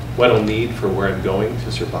 what I'll need for where I'm going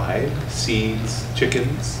to survive, seeds,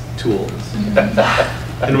 chickens, tools,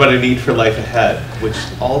 and what I need for life ahead, which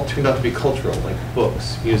all turned out to be cultural, like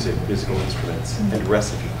books, music, musical instruments, and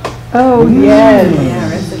recipes. Oh, yes. Yeah,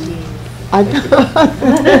 recipes.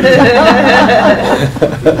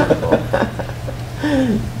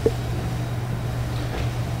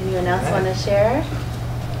 Anyone else want to share?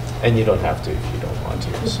 And you don't have to if you don't want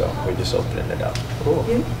to, so we're just opening it up. Cool.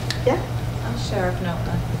 You? Yeah? I'll share if not.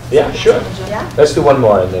 Yeah, sure. Yeah? Let's do one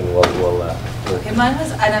more and then we'll Okay, mine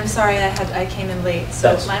was, and I'm sorry I came in late, so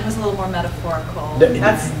That's- mine was a little more metaphorical.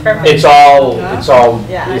 That's perfect. It's all,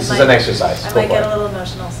 Yeah. this I is an might- exercise. I Go might for get it. a little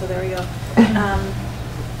emotional, so there we go.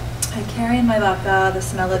 I carry in my vaka the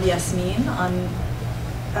smell of yasmin on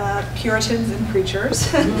Puritans and preachers,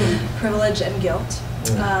 privilege and guilt.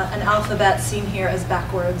 An alphabet seen here as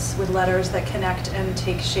backwards with letters that connect and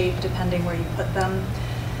take shape depending where you put them.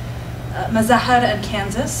 Mazahar and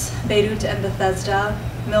Kansas, Beirut and Bethesda,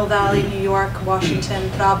 Mill Valley, New York,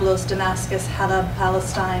 Washington, Trablos, Damascus, Halab,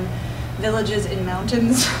 Palestine, villages in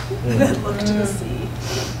mountains that look to the sea.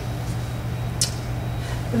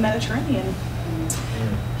 The Mediterranean.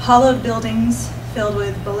 Hollowed buildings filled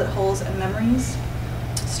with bullet holes and memories.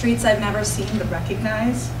 Streets I've never seen but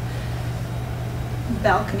recognize.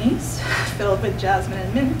 Balconies filled with jasmine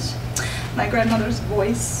and mint. My grandmother's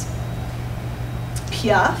voice.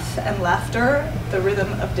 Piaf and laughter, the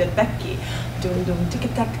rhythm of Didbeki. Doom doom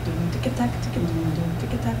tick-a-tack, doom tick-a-tack, tick-a-doom doom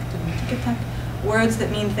tick-a-tack, doom tick-a-tack. Words that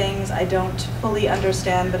mean things I don't fully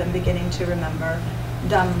understand but I'm beginning to remember.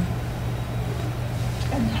 Dam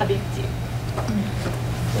and Habibti.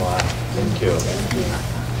 Wow, thank you.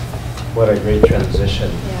 What a great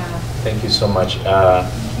transition. Yeah. Thank you so much.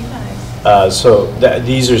 Thank you guys. So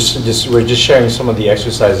these are we're just sharing some of the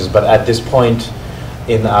exercises, but at this point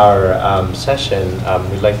in our session,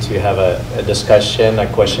 we'd like to have a discussion, a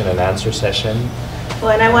question and answer session. Well,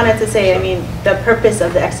 and I wanted to say, I mean, the purpose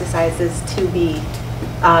of the exercise is to be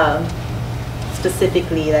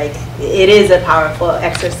specifically, like, it is a powerful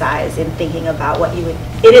exercise in thinking about what you would,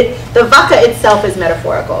 the vaka itself is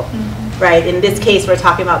metaphorical, right? In this case, we're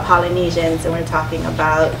talking about Polynesians, and we're talking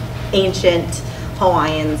about ancient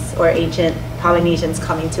Hawaiians or ancient Polynesians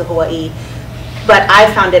coming to Hawaii. But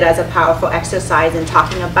I found it as a powerful exercise in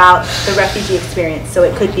talking about the refugee experience. So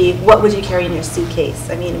it could be, what would you carry in your suitcase?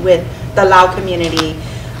 I mean, with the Lao community,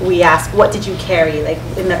 we asked, what did you carry? Like,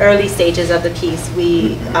 in the early stages of the piece,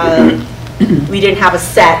 we didn't have a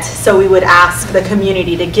set, so we would ask the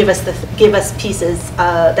community to give us pieces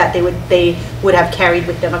that they would have carried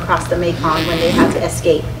with them across the Mekong when they had to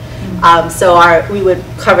escape. So we would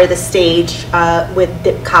cover the stage with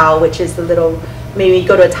dip cow, which is the little, maybe you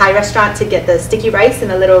go to a Thai restaurant to get the sticky rice in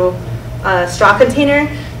a little straw container.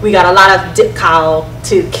 We got a lot of dip cow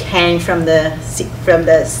to hang from the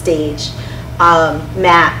stage.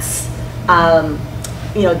 Mats,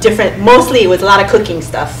 different, mostly it was a lot of cooking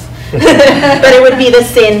stuff. But it would be the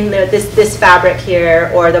sin, this fabric here,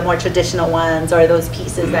 or the more traditional ones, or those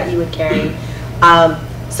pieces that you would carry.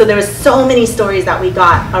 So there was so many stories that we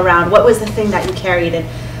got around what was the thing that you carried. And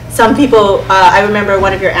some people, I remember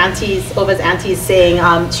one of your aunties, Ova's aunties, saying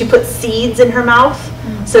she put seeds in her mouth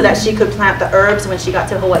so that she could plant the herbs when she got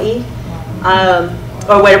to Hawaii,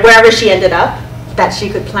 or wherever she ended up, that she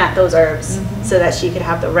could plant those herbs so that she could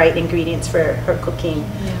have the right ingredients for her cooking.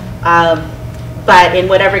 But in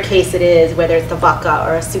whatever case it is, whether it's the vaka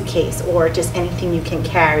or a suitcase or just anything you can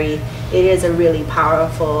carry, it is a really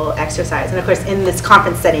powerful exercise. And of course, in this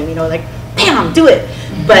conference setting, like, bam, do it.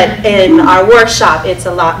 But in our workshop, it's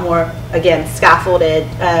a lot more, again, scaffolded,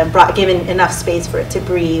 given enough space for it to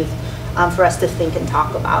breathe, for us to think and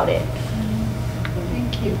talk about it.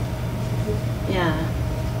 Thank you. Yeah.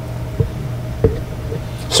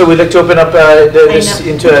 So we'd like to open up this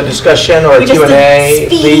into a discussion or a Q&A,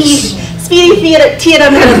 please. Speedy theater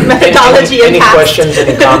methodology. Any questions,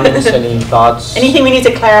 any comments, any thoughts? Anything we need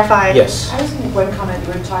to clarify? Yes. I was going to make one comment.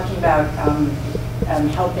 We were talking about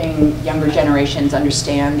helping younger generations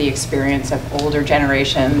understand the experience of older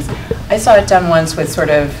generations. I saw it done once with sort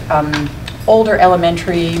of older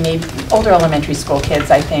elementary school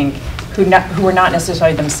kids, I think, who were not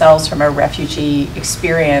necessarily themselves from a refugee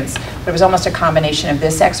experience, but it was almost a combination of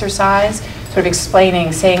this exercise, sort of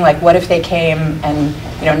explaining, saying like, what if they came and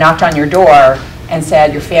knocked on your door and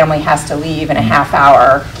said your family has to leave in a half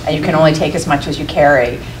hour and you can only take as much as you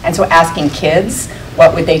carry. And so asking kids,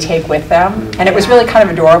 what would they take with them? And it was really kind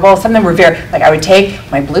of adorable. Some of them were very, like, I would take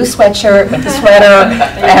my blue sweatshirt with the sweater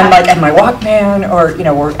and my Walkman or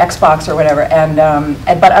Xbox or whatever. And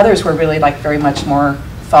but others were really like very much more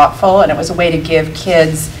thoughtful, and it was a way to give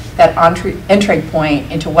kids that entry point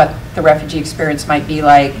into what the refugee experience might be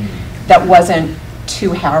like that wasn't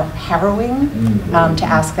too harrowing to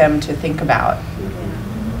ask them to think about.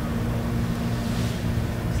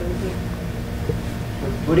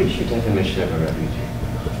 What is your definition of a refugee?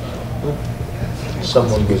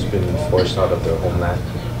 Someone who's been forced out of their homeland.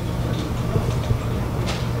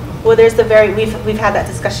 Well, there's we've had that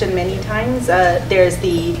discussion many times. There's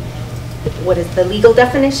what is the legal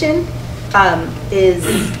definition?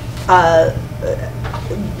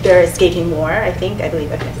 They're escaping war, I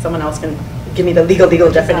believe. Okay, someone else can give me the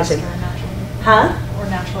legal definition. Huh?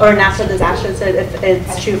 Or natural disaster. So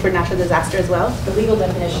it's true for natural disaster as well? The legal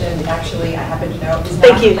definition, actually, I happen to know, is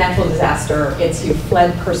Thank not you. natural disaster. It's you've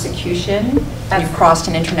fled persecution, you've crossed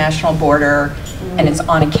an international border, and it's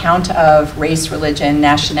on account of race, religion,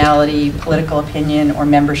 nationality, political opinion, or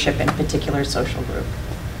membership in a particular social group.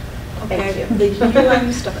 Okay, the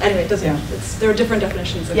UN stuff. Anyway, it doesn't. There are different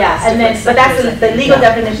definitions. Yeah, and then but that's the legal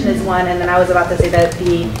definition is one, and then I was about to say that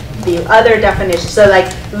the other definition. So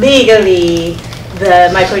like legally, the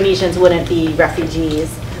Micronesians wouldn't be refugees,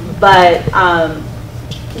 but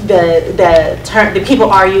the people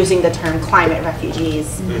are using the term climate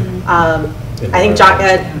refugees. I think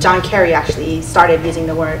John Kerry actually started using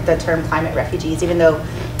the term climate refugees, even though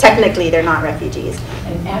technically they're not refugees.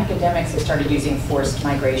 And academics have started using forced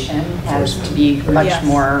migration as to be much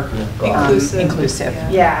more inclusive.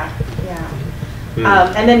 Yeah.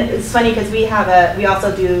 And then it's funny because we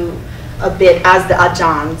also do a bit as the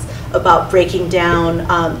Ajahns about breaking down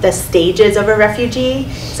the stages of a refugee,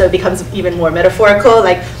 so it becomes even more metaphorical.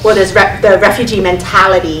 Like, well, there's the refugee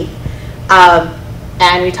mentality.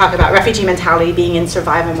 And we talk about refugee mentality being in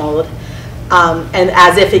survival mode, and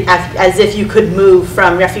as if you could move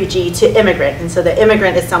from refugee to immigrant. And so the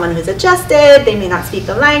immigrant is someone who's adjusted, they may not speak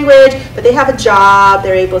the language, but they have a job,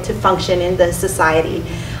 they're able to function in the society.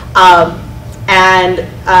 And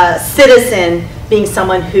citizen being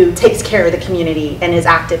someone who takes care of the community and is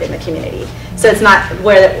active in the community. So it's not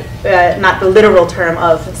where not the literal term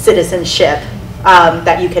of citizenship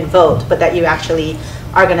that you can vote, but that you actually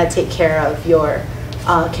are going to take care of your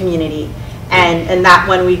community. And that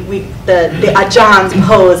one the Ajahns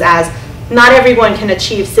pose as not everyone can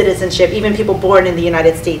achieve citizenship. Even people born in the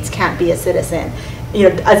United States can't be a citizen.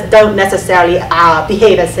 Don't necessarily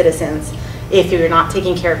behave as citizens if you're not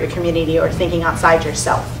taking care of your community or thinking outside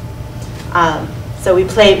yourself. So we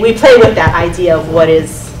play with that idea of what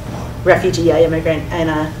is refugee, an immigrant, and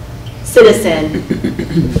a citizen.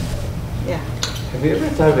 Yeah. Have you ever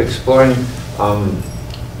thought of exploring,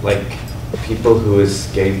 like, people who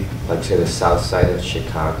escape, like, say, the south side of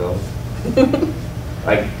Chicago?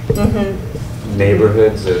 Like,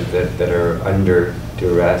 neighborhoods that are under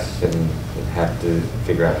duress and have to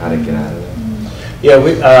figure out how to get out of there?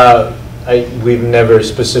 Yeah, we've never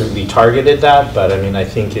specifically targeted that, but I mean, I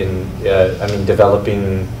think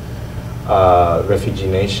developing Refugee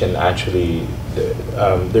Nation, actually,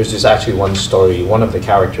 there's this actually one story, one of the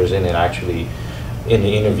characters in it actually, in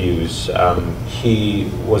the interviews, he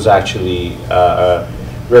was actually a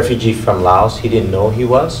refugee from Laos. He didn't know he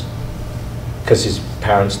was, because his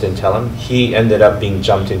parents didn't tell him. He ended up being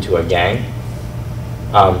jumped into a gang.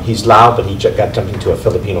 He's Lao, but he got jumped into a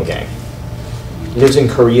Filipino gang. Lives in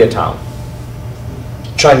Koreatown,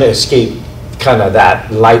 trying to escape kind of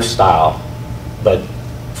that lifestyle, but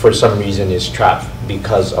for some reason is trapped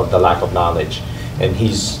because of the lack of knowledge. And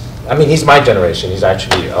he's my generation. He's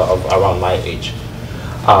actually around my age,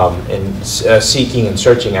 and seeking and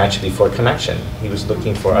searching actually for connection. He was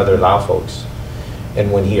looking for other Lao folks.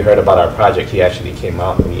 And when he heard about our project, he actually came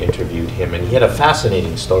out and we interviewed him. And he had a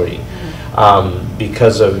fascinating story.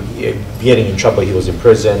 Because of getting in trouble, he was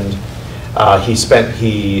imprisoned.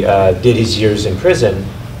 He did his years in prison,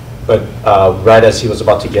 but right as he was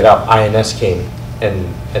about to get out, INS came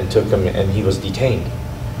and took him, and he was detained.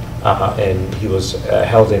 And he was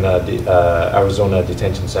held in a Arizona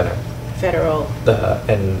detention center. Federal.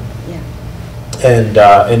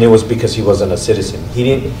 And it was because he wasn't a citizen.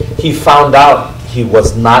 He found out he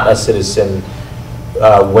was not a citizen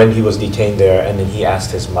when he was detained there, and then he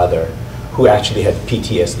asked his mother, who actually had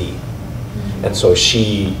PTSD. And so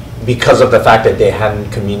she, because of the fact that they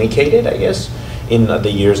hadn't communicated, I guess, in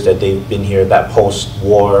the years that they've been here, that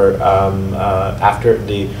post-war, after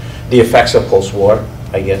the effects of post-war,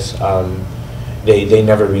 I guess, they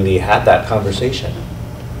never really had that conversation.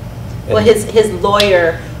 Well, his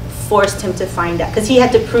lawyer forced him to find out, because he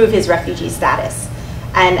had to prove his refugee status.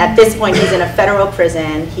 And at this point, he's in a federal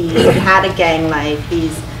prison. He had a gang life.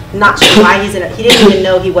 He's not sure why he didn't even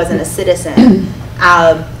know he wasn't a citizen.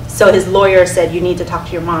 So his lawyer said, you need to talk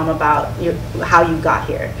to your mom about how you got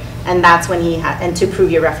here. And that's when and to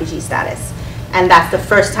prove your refugee status. And that's the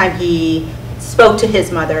first time he spoke to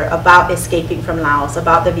his mother about escaping from Laos,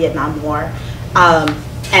 about the Vietnam War.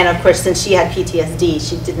 And of course, since she had PTSD,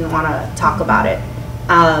 she didn't want to talk about it.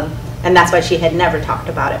 And that's why she had never talked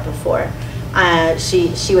about it before.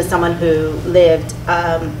 She was someone who lived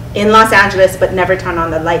in Los Angeles but never turned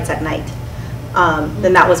on the lights at night.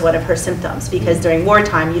 Then that was one of her symptoms, because during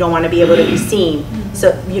wartime you don't want to be able to be seen,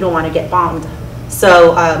 so you don't want to get bombed.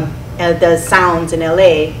 So the sounds in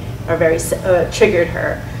LA are very triggered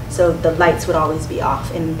her, so the lights would always be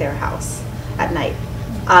off in their house at night.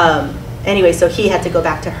 Anyway, so he had to go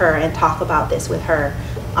back to her and talk about this with her.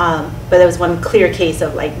 But there was one clear case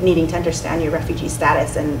of like needing to understand your refugee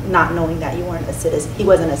status and not knowing that you weren't a citizen. He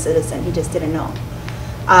wasn't a citizen, he just didn't know.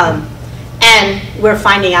 And we're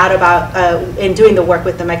finding out about, in doing the work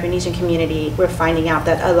with the Micronesian community, we're finding out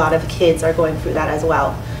that a lot of kids are going through that as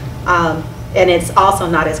well. And it's also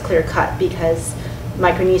not as clear cut, because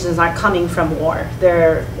Micronesians aren't coming from war.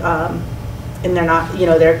 They're, and they're not,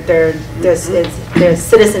 there's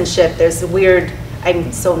citizenship, there's weird,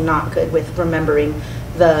 I'm so not good with remembering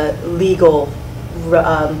the legal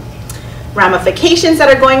ramifications that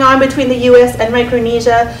are going on between the U.S. and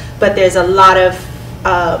Micronesia, but there's a lot of,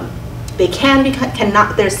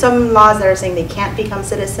 there's some laws that are saying they can't become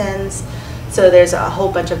citizens, so there's a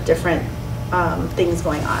whole bunch of different things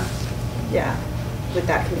going on, with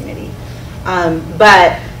that community.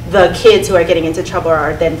 But the kids who are getting into trouble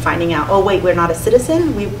are then finding out, oh wait, we're not a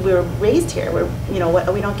citizen, we were raised here, we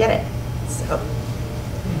don't get it, so.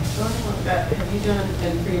 Have you done,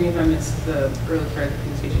 and forgive me if I missed the early part of the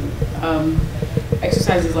presentation,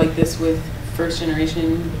 exercises like this with first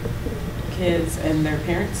generation kids and their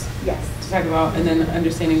parents? Yes. To talk about, and then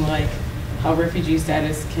understanding like how refugee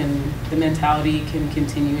status the mentality can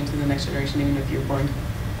continue into the next generation, even if you're born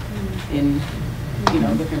in,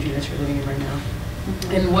 the country that you're living in right now.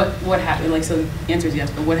 And what happened, like, so the answer is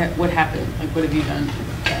yes, but what happened? Like, what have you done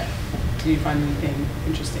with that? Did you find anything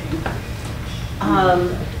interesting?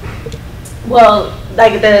 Well,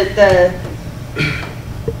 like the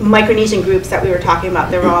Micronesian groups that we were talking about,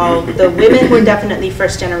 they're all, the women were definitely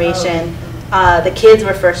first generation, the kids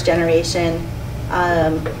were first generation,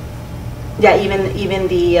 yeah, even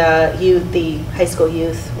the youth, the high school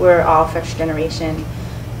youth were all first generation.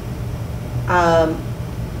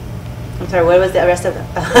 I'm sorry, what was the rest of it?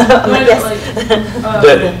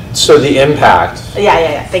 So the impact.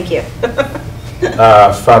 Yeah, thank you.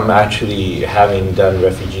 From actually having done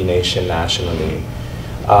Refugee Nation nationally,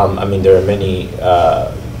 I mean, there are many,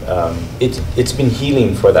 it's been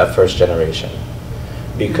healing for that first generation,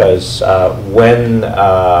 because when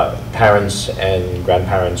parents and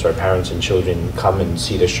grandparents or parents and children come and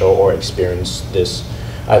see the show or experience this,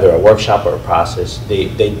 either a workshop or a process, they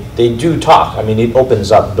do talk. I mean, it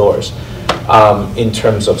opens up doors in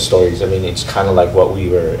terms of stories. I mean, it's kind of like what we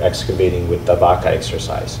were excavating with the Vaca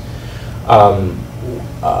exercise.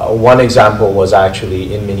 One example was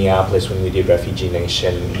actually in Minneapolis when we did Refugee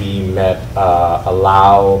Nation. We met a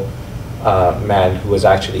Lao man who was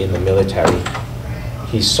actually in the military.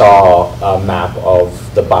 He saw a map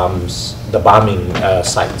of the bombing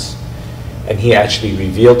sites, and he actually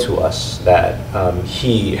revealed to us that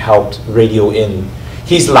he helped radio in.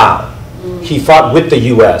 He's Lao. He fought with the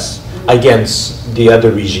U.S. against the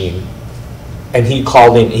other regime. And he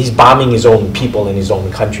called in, he's bombing his own people in his own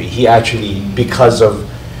country. He actually, because of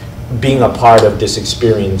being a part of this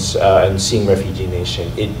experience and seeing Refugee Nation,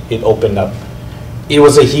 it opened up, it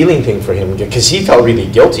was a healing thing for him, because he felt really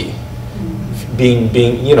guilty being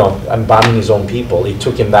you know, and bombing his own people. It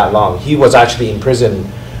took him that long. He was actually in prison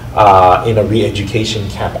in a re-education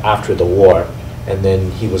camp after the war, and then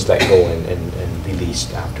he was let go and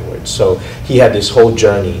released afterwards. So he had this whole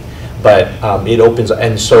journey. But it opens,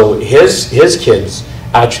 and so his kids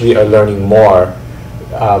actually are learning more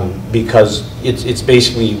because it's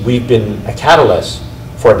basically, we've been a catalyst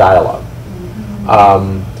for dialogue.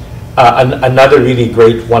 Another really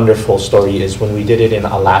great, wonderful story is when we did it in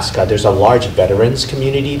Alaska. There's a large veterans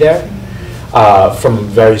community there from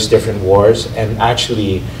various different wars, and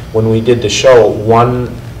actually when we did the show, one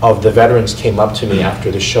of the veterans came up to me after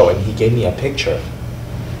the show and he gave me a picture.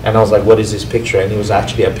 And I was like, what is this picture? And it was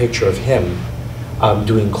actually a picture of him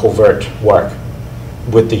doing covert work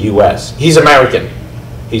with the US. He's American.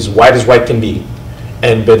 He's white as white can be.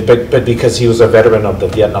 And but because he was a veteran of the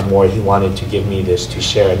Vietnam War, he wanted to give me this to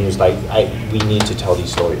share. And he was like, we need to tell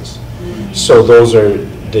these stories. So those are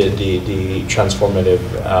the transformative,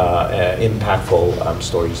 impactful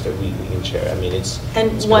stories that we can share. I mean, it's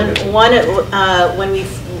when we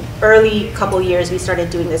early couple years we started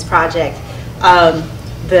doing this project.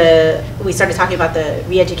 We started talking about the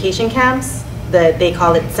re-education camps. They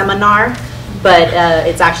call it seminar, but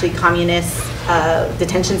it's actually communist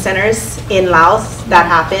detention centers in Laos that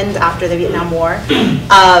happened after the Vietnam War.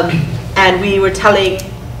 And we were talking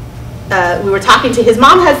to, his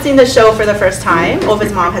mom had seen the show for the first time.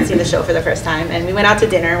 Ova's mom had seen the show for the first time, and we went out to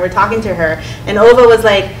dinner and we're talking to her, and Ova was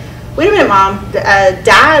like, wait a minute, Mom,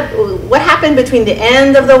 Dad, what happened between the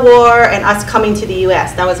end of the war and us coming to the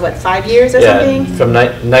U.S.? That was, what, 5 years or something? Yeah, from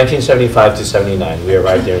 1975 to 79. We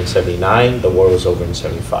arrived there in 79. The war was over in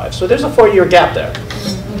 75. So there's a 4-year gap there.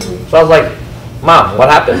 So I was like, Mom, what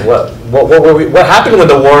happened? What happened when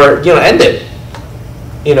the war, ended?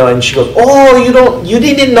 And she goes, oh, you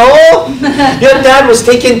didn't know? Your dad was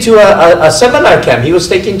taken to a seminar camp. He was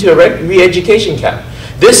taken to a re-education camp.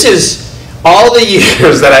 This is all the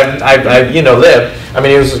years that I've lived. I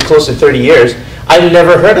mean, it was close to 30 years. I've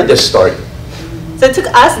never heard of this story. So it took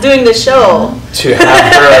us doing the show to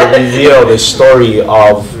have her reveal the story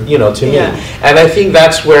of, to me. And I think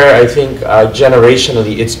that's where I think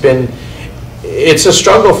generationally it's a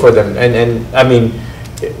struggle for them. And I mean,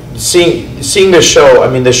 seeing the show, I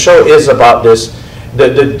mean, the show is about this.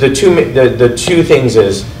 The two things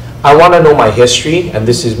is, I want to know my history, and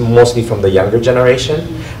this is mostly from the younger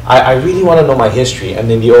generation. I really want to know my history, and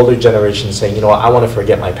then the older generation saying, I want to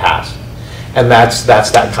forget my past. And that's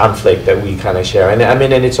that conflict that we kind of share. And I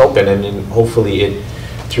mean, and it's open, and then hopefully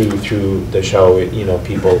through the show,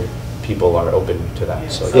 people are open to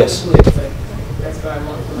that. So yes. That's what I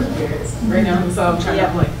want from my parents. Right now, so I'm trying to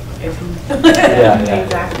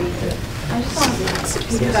exactly. I just want to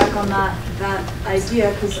piggyback on that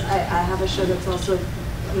idea, because I have a show that's also,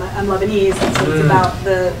 I'm Lebanese, and so it's about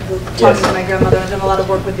the talking to my grandmother. I've done a lot of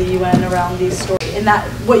work with the UN around these stories. And that,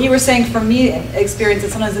 what you were saying from me, experience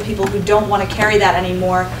that sometimes the people who don't want to carry that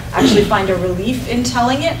anymore actually find a relief in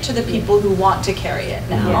telling it to the people who want to carry it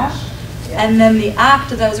now. Yeah. And then the act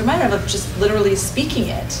that I was reminded of just literally speaking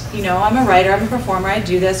it. I'm a writer, I'm a performer, I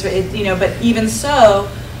do this, but even so,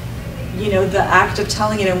 you know, the act of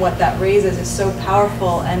telling it and what that raises is so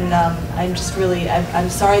powerful. And I'm just really, I'm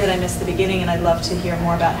sorry that I missed the beginning, and I'd love to hear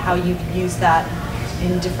more about how you've used that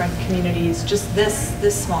in different communities. Just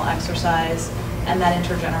this small exercise and that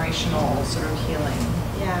intergenerational sort of healing.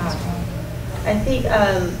 Yeah, I think.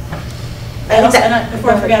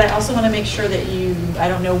 Before I forget, I also want to make sure that you, I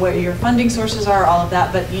don't know where your funding sources are, all of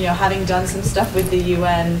that, but you know, having done some stuff with the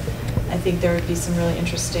UN, I think there would be some really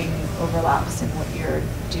interesting overlaps in what you're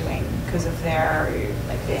doing because of their,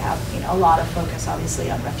 like they have, you know, a lot of focus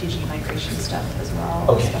obviously on refugee migration stuff as well,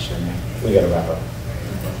 Okay. especially in there. We gotta wrap up.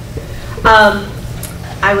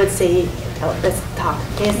 I would say, let's talk.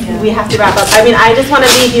 Yes, we have to wrap up. I mean, I just want to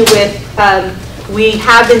leave you with, we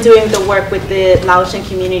have been doing the work with the Laotian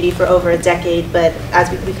community for over a decade, but as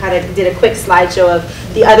we kind of did a quick slideshow of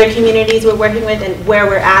the other communities we're working with, and where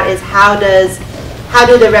we're at is how can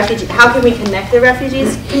we connect the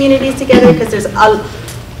refugees communities together? Because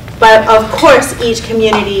but of course each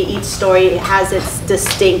community, each story has its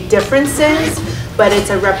distinct differences, but it's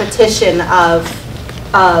a repetition of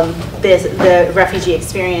the refugee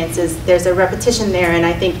experiences. There's a repetition there, and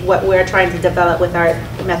I think what we're trying to develop with our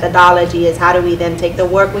methodology is how do we then take the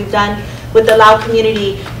work we've done with the Lao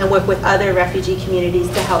community and work with other refugee communities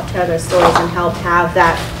to help tell their stories and help have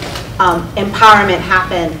that empowerment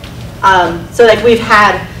happen. So like we've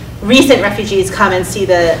had recent refugees come and see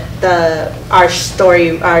our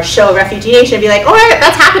show Refugee Nation and be like, oh,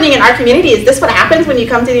 that's happening in our community. Is this what happens when you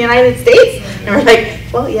come to the United States? And we're like,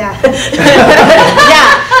 well, yeah.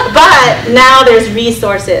 Yeah, but now there's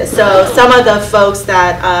resources. So some of the folks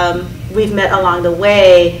that we've met along the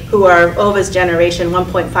way who are Ova's generation,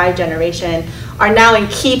 1.5 generation, are now in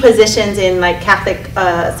key positions in like Catholic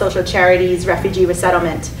social charities, refugee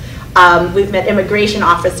resettlement. We've met immigration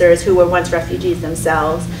officers who were once refugees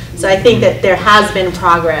themselves. So I think that there has been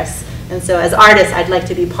progress. And so as artists, I'd like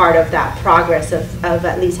to be part of that progress of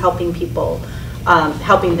at least helping people,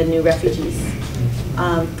 helping the new refugees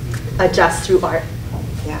adjust through art.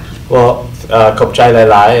 Yeah. Well, Kop Chai Lai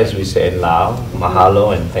Lai, as we say in Lao,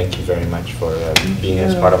 mahalo, and thank you very much for being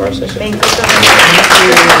as part of our session. Thank you so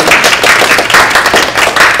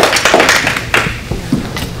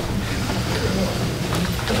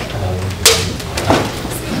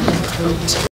much.